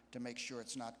money to make sure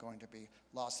it's not going to be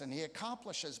lost. And he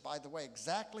accomplishes, by the way,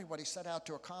 exactly what he set out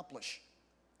to accomplish.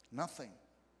 Nothing.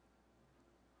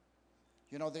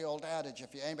 You know the old adage,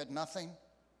 if you aim at nothing,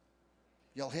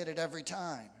 you'll hit it every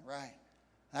time, right?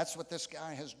 That's what this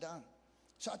guy has done.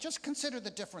 So just consider the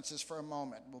differences for a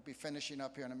moment. We'll be finishing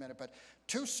up here in a minute. But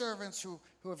two servants who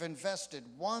have invested,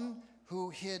 one who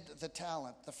hid the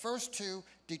talent. The first two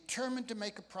determined to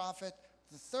make a profit.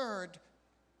 The third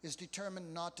is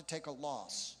determined not to take a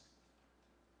loss.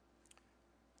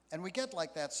 And we get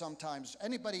like that sometimes.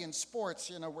 Anybody in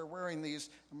sports, we're wearing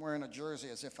these. I'm wearing a jersey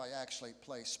as if I actually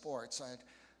play sports.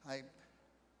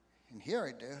 In here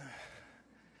I do.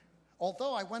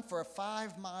 Although I went for a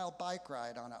 5-mile bike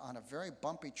ride on a very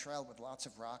bumpy trail with lots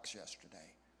of rocks yesterday.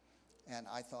 And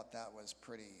I thought that was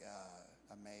pretty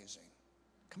amazing.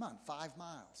 Come on, 5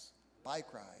 miles,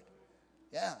 bike ride.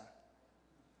 Yeah.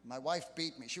 My wife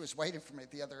beat me. She was waiting for me at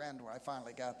the other end when I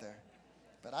finally got there.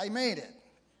 But I made it.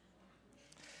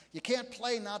 You can't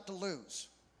play not to lose.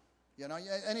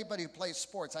 Anybody who plays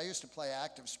sports, I used to play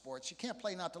active sports, you can't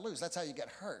play not to lose. That's how you get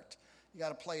hurt. You got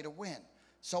to play to win.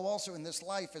 So also in this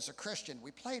life as a Christian,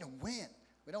 we play to win.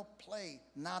 We don't play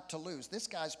not to lose. This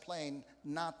guy's playing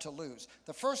not to lose.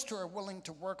 The first two are willing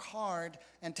to work hard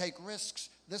and take risks.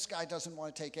 This guy doesn't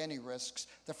want to take any risks.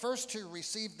 The first two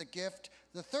received the gift.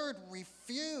 The third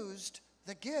refused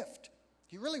the gift.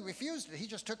 He really refused it. He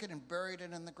just took it and buried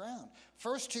it in the ground.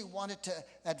 First two wanted to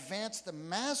advance the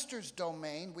master's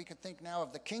domain. We could think now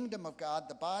of the kingdom of God,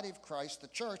 the body of Christ, the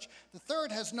church. The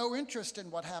third has no interest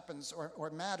in what happens or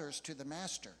matters to the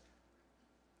master.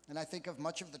 And I think of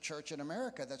much of the church in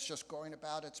America that's just going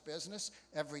about its business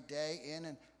every day,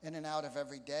 in and out of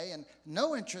every day, and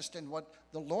no interest in what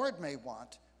the Lord may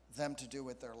want them to do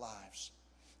with their lives.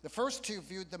 The first two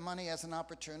viewed the money as an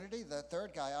opportunity. The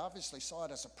third guy obviously saw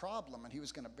it as a problem, and he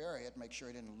was going to bury it, make sure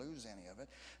he didn't lose any of it.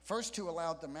 First two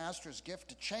allowed the master's gift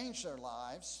to change their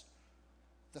lives.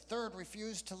 The third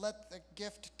refused to let the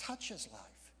gift touch his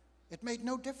life. It made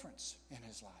no difference in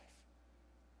his life.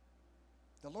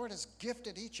 The Lord has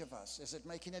gifted each of us. Is it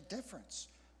making a difference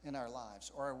in our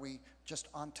lives, or are we just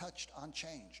untouched,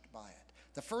 unchanged by it?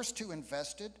 The first two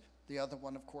invested. The other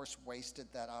one, of course, wasted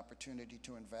that opportunity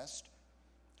to invest.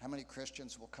 How many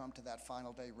Christians will come to that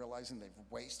final day realizing they've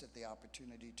wasted the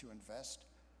opportunity to invest?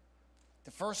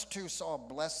 The first two saw a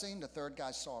blessing. The third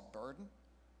guy saw a burden,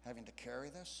 having to carry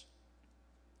this.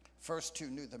 First two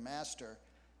knew the master.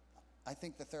 I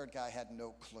think the third guy had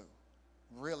no clue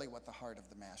really what the heart of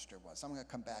the master was. I'm going to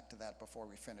come back to that before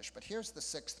we finish. But here's the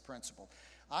sixth principle.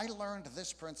 I learned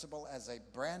this principle as a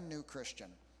brand new Christian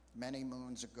many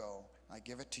moons ago. I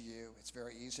give it to you. It's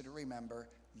very easy to remember.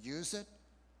 Use it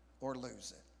or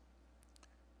lose it.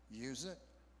 Use it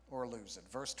or lose it.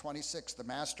 Verse 26, the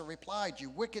master replied, "You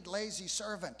wicked, lazy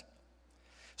servant.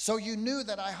 So you knew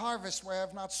that I harvest where I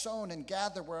have not sown and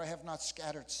gather where I have not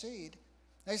scattered seed."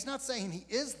 Now, he's not saying he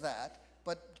is that,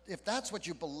 but if that's what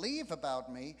you believe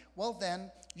about me, well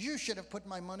then, you should have put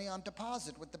my money on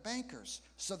deposit with the bankers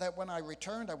so that when I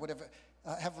returned, I would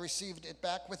have received it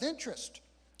back with interest.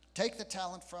 Take the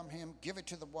talent from him, give it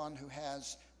to the one who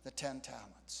has the 10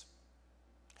 talents.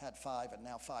 Had 5 and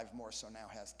now 5 more, so now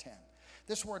has 10.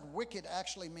 This word wicked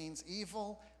actually means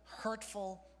evil,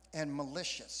 hurtful, and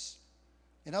malicious.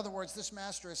 In other words, this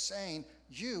master is saying,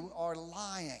 you are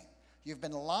lying. You've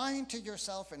been lying to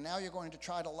yourself, and now you're going to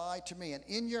try to lie to me. And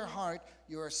in your heart,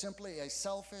 you are simply a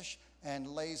selfish and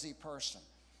lazy person.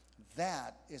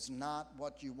 That is not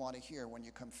what you want to hear when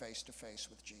you come face to face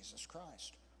with Jesus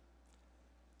Christ.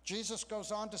 Jesus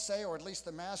goes on to say, or at least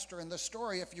the master in the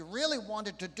story, if you really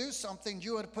wanted to do something,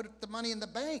 you would have put the money in the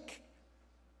bank.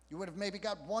 You would have maybe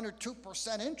got 1 or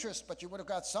 2% interest, but you would have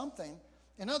got something.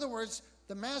 In other words,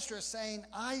 the master is saying,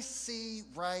 I see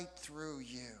right through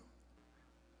you.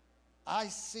 I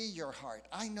see your heart.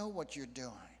 I know what you're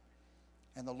doing.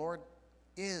 And the Lord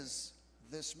is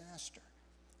this master.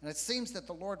 And it seems that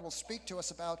the Lord will speak to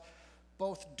us about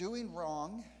both doing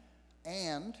wrong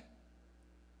and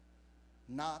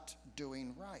not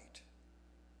doing right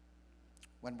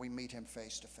when we meet him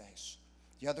face to face.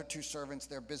 The other 2 servants,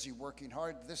 they're busy working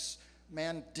hard. This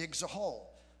man digs a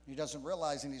hole. He doesn't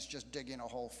realize he's just digging a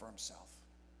hole for himself.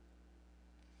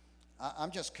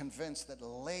 I'm just convinced that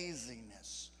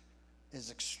laziness is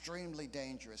extremely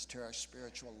dangerous to our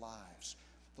spiritual lives.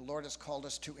 The Lord has called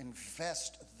us to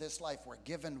invest this life. We're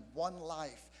given one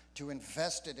life to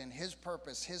invest it in his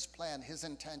purpose, his plan, his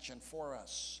intention for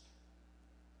us.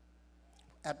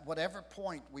 At whatever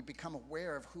point we become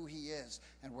aware of who he is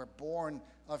and we're born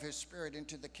of his Spirit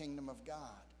into the kingdom of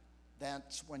God,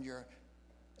 that's when you're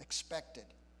expected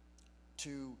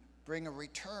to bring a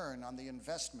return on the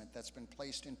investment that's been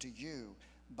placed into you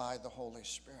by the Holy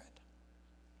Spirit.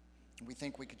 We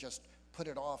think we could just put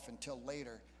it off until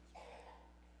later,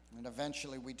 and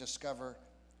eventually we discover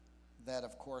that,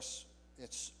 of course,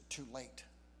 it's too late.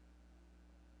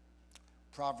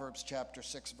 Proverbs chapter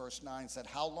 6, verse 9 said,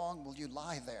 "How long will you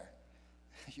lie there,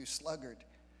 you sluggard?"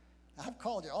 I've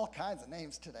called you all kinds of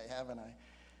names today, haven't I?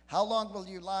 How long will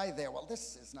you lie there? Well,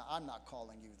 I'm not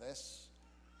calling you this,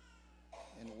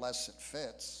 unless it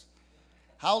fits.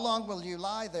 How long will you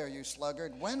lie there, you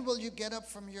sluggard? When will you get up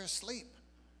from your sleep?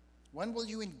 When will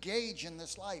you engage in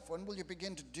this life? When will you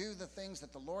begin to do the things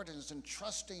that the Lord is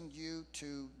entrusting you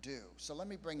to do? So let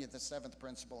me bring you the 7th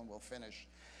principle and we'll finish.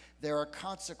 There are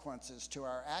consequences to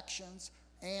our actions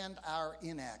and our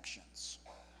inactions.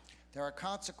 There are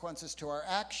consequences to our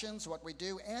actions, what we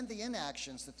do, and the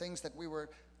inactions, the things that we were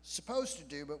supposed to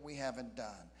do but we haven't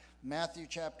done. Matthew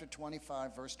chapter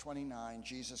 25, verse 29,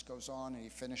 Jesus goes on and he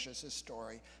finishes his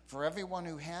story. For everyone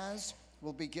who has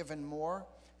will be given more,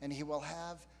 and he will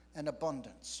have an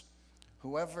abundance.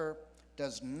 Whoever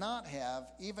does not have,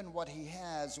 even what he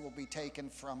has will be taken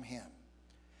from him.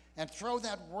 And throw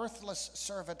that worthless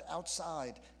servant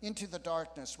outside into the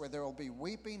darkness where there will be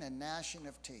weeping and gnashing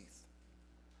of teeth.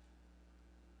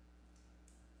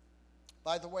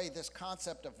 By the way, this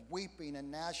concept of weeping and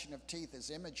gnashing of teeth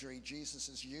is imagery Jesus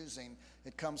is using.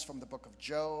 It comes from the book of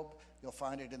Job. You'll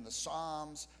find it in the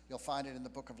Psalms. You'll find it in the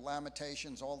book of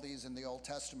Lamentations, all these in the Old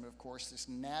Testament, of course, this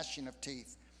gnashing of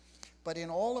teeth. But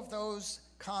in all of those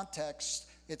contexts,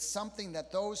 it's something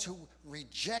that those who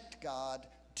reject God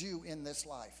do in this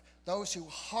life. Those who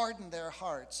harden their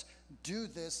hearts do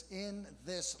this in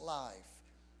this life.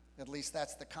 At least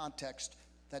that's the context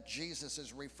that Jesus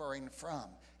is referring from.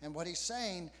 And what he's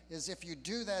saying is if you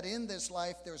do that in this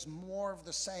life, there's more of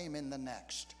the same in the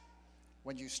next.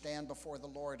 When you stand before the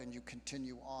Lord and you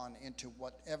continue on into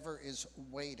whatever is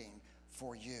waiting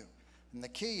for you. And the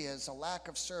key is a lack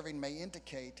of serving may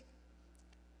indicate,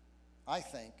 I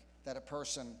think, that a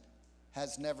person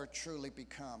has never truly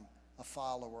become a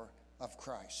follower of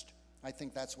Christ. I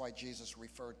think that's why Jesus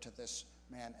referred to this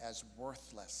man as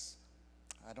worthless.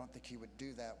 I don't think he would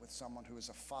do that with someone who is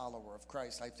a follower of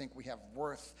Christ. I think we have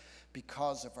worth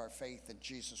because of our faith in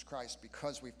Jesus Christ.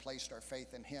 Because we've placed our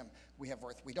faith in him, we have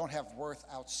worth. We don't have worth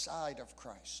outside of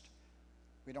Christ.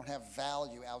 We don't have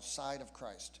value outside of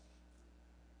Christ.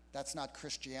 That's not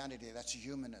Christianity, that's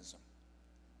humanism.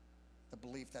 The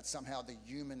belief that somehow the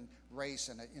human race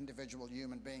and an individual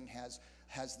human being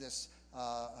has this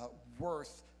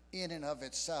worth in and of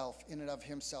itself, in and of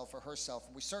himself or herself.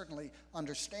 We certainly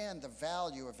understand the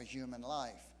value of a human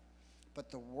life, but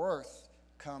the worth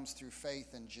comes through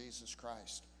faith in Jesus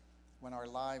Christ. When our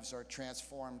lives are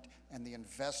transformed and the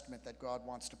investment that God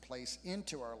wants to place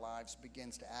into our lives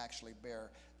begins to actually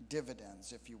bear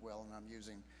dividends, if you will, and I'm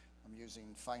using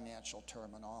financial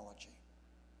terminology.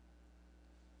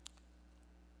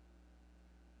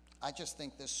 I just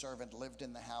think this servant lived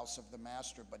in the house of the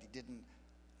master, but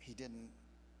he didn't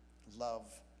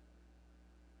love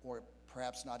or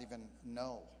perhaps not even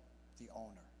know the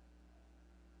owner.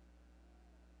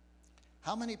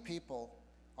 How many people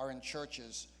are in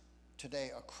churches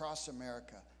today across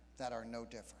America that are no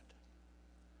different?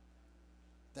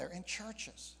 They're in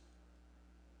churches,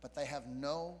 but they have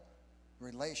no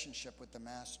relationship with the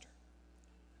master.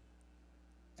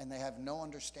 And they have no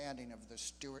understanding of the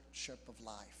stewardship of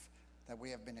life, that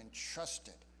we have been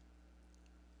entrusted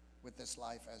with this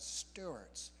life as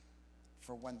stewards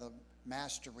for when the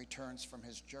master returns from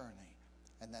his journey,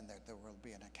 and then there will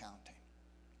be an accounting.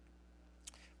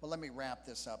 Well, let me wrap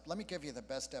this up. Let me give you the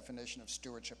best definition of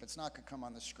stewardship. It's not going to come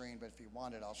on the screen, but if you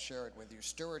want it, I'll share it with you.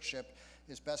 Stewardship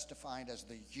is best defined as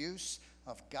the use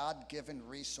of God-given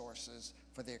resources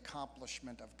for the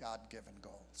accomplishment of God-given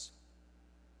goals.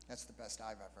 That's the best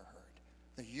I've ever heard.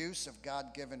 The use of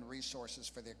God-given resources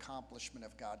for the accomplishment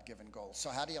of God-given goals. So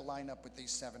how do you line up with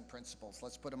these 7 principles?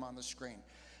 Let's put them on the screen.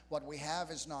 What we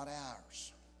have is not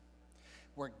ours.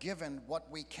 We're given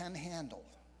what we can handle.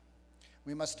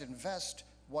 We must invest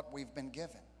what we've been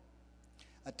given.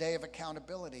 A day of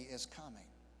accountability is coming.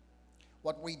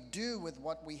 What we do with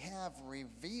what we have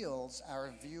reveals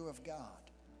our view of God.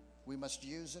 We must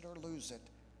use it or lose it,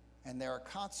 and there are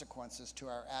consequences to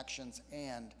our actions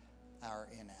and our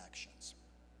inactions.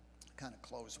 I'll kind of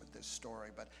close with this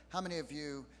story, but how many of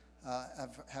you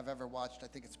have ever watched, I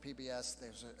think it's PBS,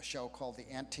 there's a show called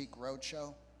The Antique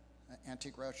Roadshow?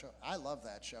 Antique Roadshow. I love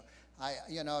that show.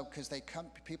 Because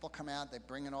people come out, they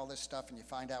bring in all this stuff, and you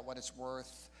find out what it's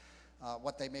worth,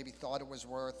 what they maybe thought it was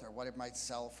worth, or what it might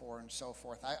sell for, and so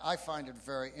forth. I find it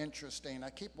very interesting.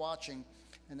 I keep watching,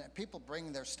 and people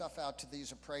bring their stuff out to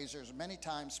these appraisers. Many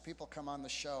times people come on the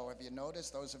show. Have you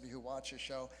noticed, those of you who watch a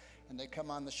show, and they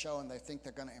come on the show and they think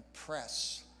they're going to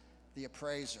impress the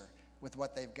appraiser with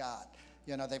what they've got.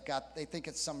 They think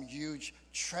it's some huge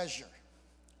treasure.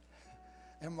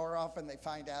 And more often they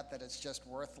find out that it's just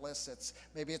worthless.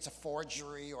 Maybe it's a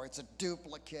forgery or it's a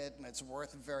duplicate and it's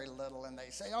worth very little. And they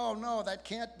say, oh, no, that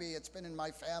can't be. It's been in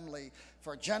my family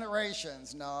for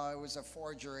generations. No, it was a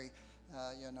forgery.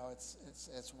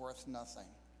 It's worth nothing.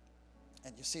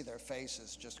 And you see their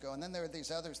faces just go. And then there are these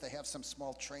others. They have some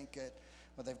small trinket,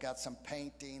 or they've got some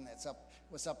painting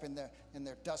was up in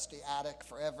their dusty attic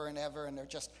forever and ever, and they're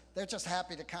just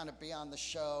happy to kind of be on the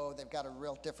show. They've got a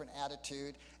real different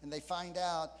attitude, and they find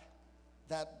out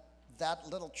that that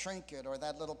little trinket or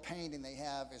that little painting they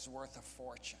have is worth a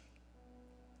fortune,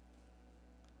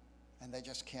 and they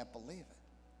just can't believe it.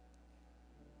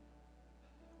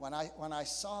 When I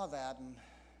saw that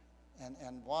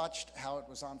and watched how it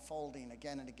was unfolding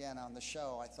again and again on the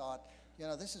show, I thought,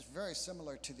 this is very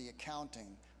similar to the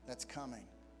accounting that's coming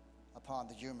upon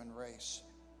the human race.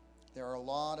 There are a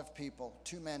lot of people,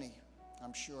 too many,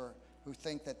 I'm sure, who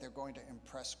think that they're going to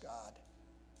impress God.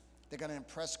 They're going to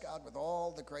impress God with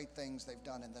all the great things they've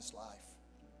done in this life,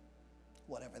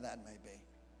 whatever that may be.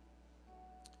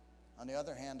 On the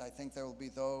other hand, I think there will be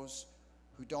those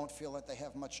who don't feel that they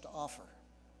have much to offer.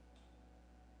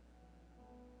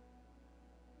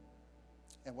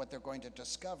 And what they're going to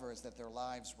discover is that their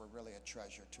lives were really a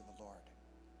treasure to the Lord.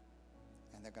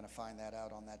 And they're going to find that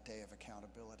out on that day of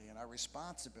accountability. And our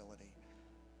responsibility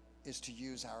is to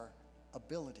use our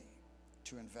ability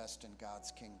to invest in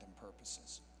God's kingdom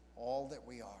purposes. All that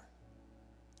we are,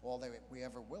 all that we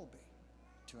ever will be,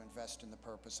 to invest in the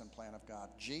purpose and plan of God.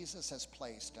 Jesus has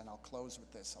placed, and I'll close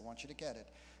with this, I want you to get it.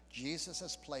 Jesus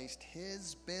has placed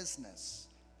his business,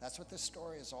 that's what this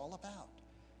story is all about.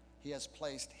 He has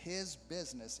placed his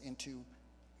business into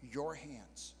your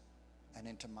hands and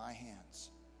into my hands,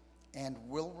 and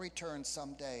will return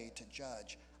someday to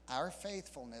judge our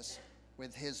faithfulness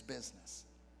with his business.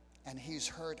 And he's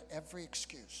heard every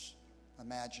excuse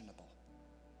imaginable,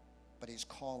 but he's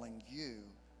calling you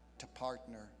to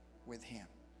partner with him.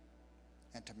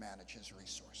 and to manage his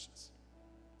resources.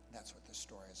 That's what this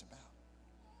story is about.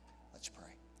 Let's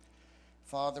pray.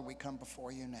 Father, we come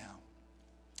before you now,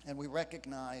 and we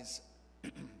recognize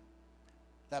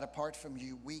that apart from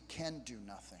you, we can do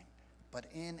nothing. But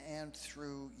in and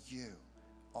through you,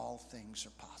 all things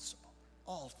are possible.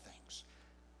 All things.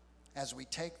 As we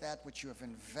take that which you have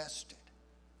invested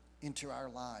into our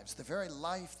lives, the very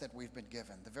life that we've been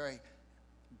given, the very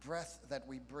breath that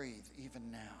we breathe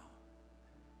even now,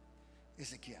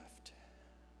 is a gift.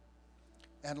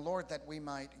 And Lord, that we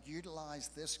might utilize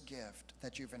this gift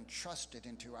that you've entrusted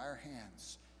into our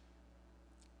hands,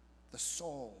 the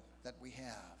soul that we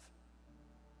have,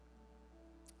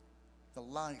 the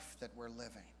life that we're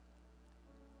living,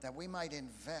 that we might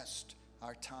invest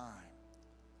our time,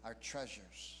 our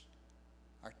treasures,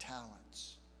 our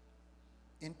talents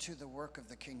into the work of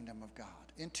the kingdom of God,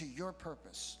 into your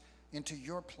purpose, into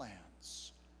your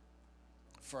plans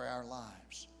for our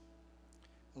lives.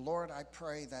 Lord, I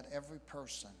pray that every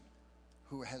person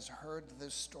who has heard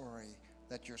this story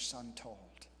that your son told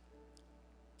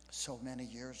so many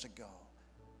years ago,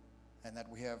 and that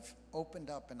we have opened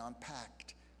up and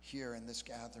unpacked here in this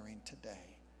gathering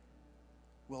today,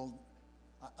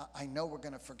 I know we're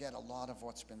going to forget a lot of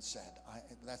what's been said.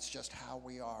 That's just how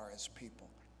we are as people.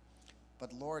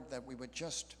 But Lord, that we would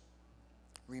just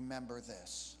remember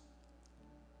this,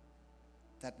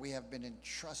 that we have been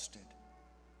entrusted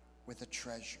with a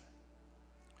treasure,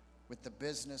 with the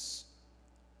business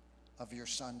of your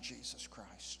Son, Jesus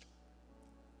Christ.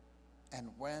 And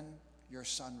when your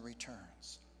Son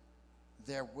returns,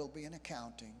 there will be an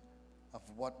accounting of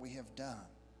what we have done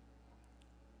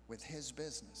with his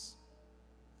business,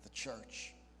 the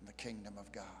church, and the kingdom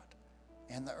of God,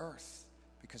 and the earth,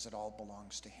 because it all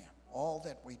belongs to him. All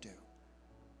that we do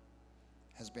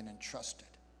has been entrusted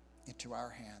into our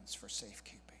hands for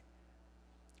safekeeping.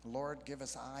 Lord, give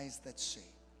us eyes that see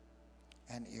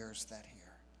and ears that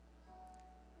hear.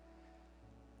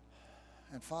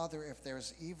 And Father, if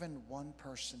there's even one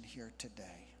person here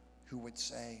today who would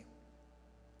say,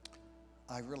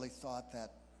 I really thought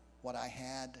that what I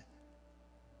had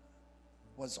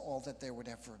was all that there would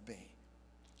ever be.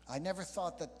 I never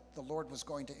thought that the Lord was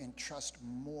going to entrust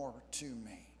more to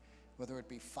me, whether it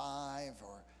be 5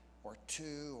 or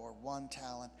 2 or 1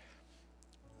 talent.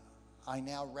 I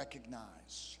now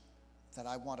recognize that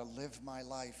I want to live my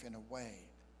life in a way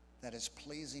that is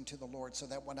pleasing to the Lord, so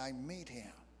that when I meet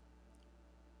him,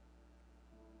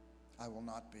 I will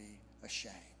not be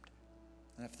ashamed.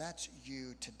 And if that's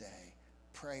you today,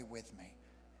 pray with me.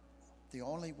 The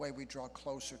only way we draw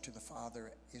closer to the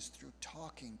Father is through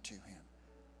talking to him,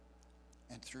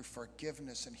 and through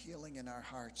forgiveness and healing in our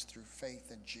hearts through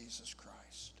faith in Jesus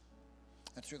Christ,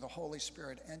 and through the Holy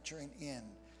Spirit entering in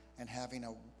and having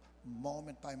a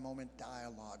moment-by-moment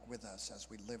dialogue with us as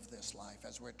we live this life,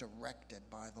 as we're directed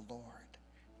by the Lord.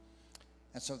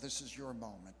 And so this is your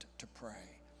moment to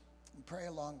pray. And pray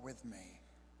along with me.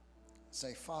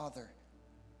 Say, Father,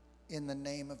 in the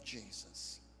name of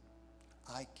Jesus,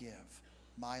 I give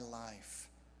my life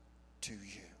to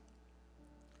you.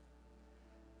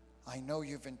 I know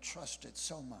you've entrusted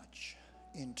so much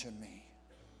into me.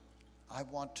 I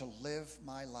want to live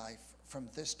my life from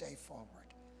this day forward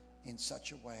in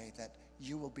such a way that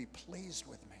you will be pleased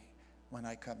with me when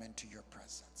I come into your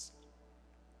presence.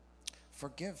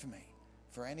 Forgive me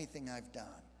for anything I've done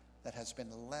that has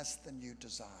been less than you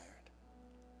desired.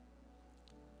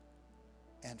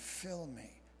 And fill me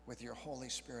with your Holy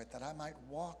Spirit, that I might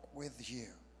walk with you,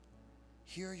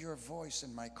 hear your voice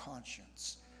in my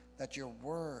conscience, that your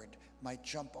word might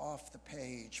jump off the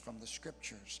page from the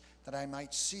scriptures, that I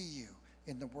might see you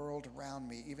in the world around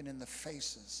me, even in the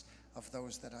faces of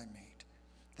those that I meet,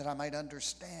 that I might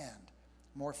understand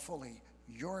more fully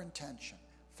your intention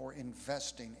for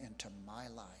investing into my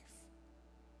life,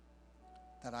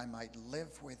 that I might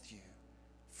live with you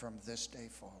from this day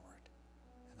forward.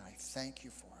 And I thank you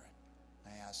for it.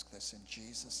 I ask this in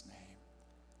Jesus' name.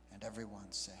 And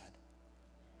everyone said,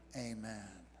 amen,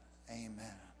 amen.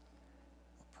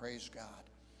 Well, praise God.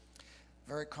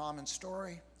 Very common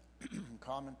story,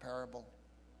 common parable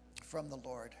from the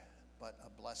Lord, but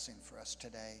a blessing for us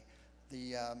today.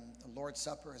 The Lord's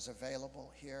Supper is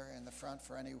available here in the front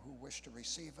for any who wish to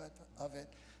receive it.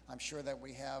 I'm sure that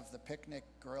we have the picnic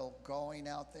grill going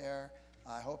out there.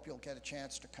 I hope you'll get a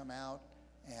chance to come out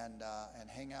and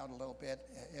hang out a little bit,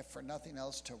 if for nothing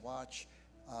else, to watch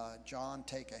John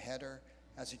take a header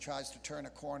as he tries to turn a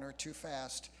corner too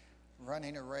fast,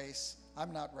 running a race.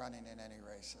 I'm not running in any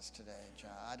races today,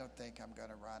 John. I don't think I'm going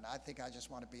to run. I think I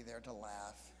just want to be there to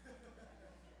laugh.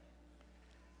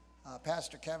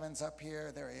 Pastor Kevin's up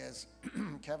here. There he is.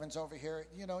 Kevin's over here.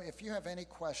 You know, if you have any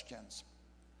questions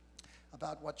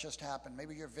about what just happened.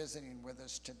 Maybe you're visiting with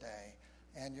us today,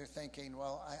 and you're thinking,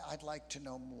 well, I'd like to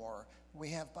know more. We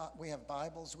have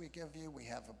Bibles we give you. We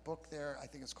have a book there. I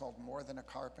think it's called More Than a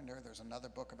Carpenter. There's another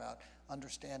book about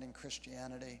understanding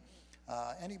Christianity.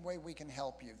 Any way we can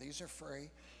help you. These are free.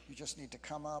 You just need to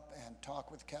come up and talk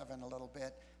with Kevin a little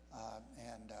bit,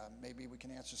 and maybe we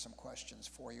can answer some questions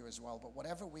for you as well. But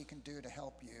whatever we can do to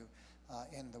help you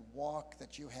in the walk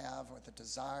that you have or the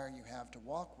desire you have to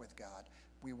walk with God,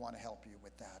 we want to help you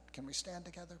with that. Can we stand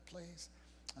together, please?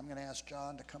 I'm going to ask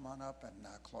John to come on up and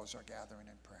close our gathering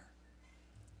in prayer.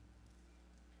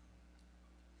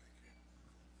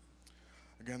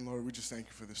 Again, Lord, we just thank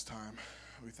you for this time.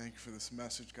 We thank you for this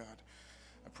message, God.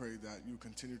 I pray that you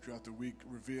continue throughout the week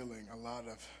revealing a lot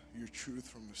of your truth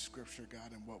from the scripture,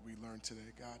 God, and what we learned today,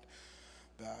 God,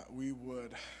 that we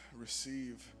would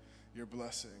receive your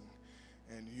blessing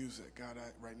and use it. God,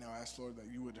 I right now ask, Lord, that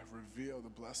you would reveal the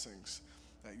blessings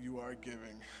that you are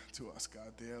giving to us,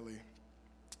 God, daily,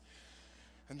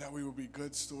 and that we will be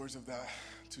good stewards of that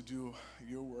to do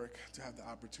your work, to have the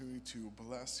opportunity to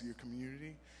bless your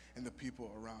community and the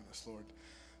people around us, Lord.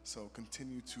 So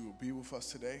continue to be with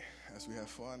us today as we have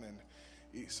fun and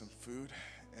eat some food,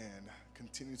 and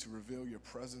continue to reveal your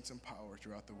presence and power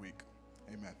throughout the week.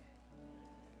 Amen.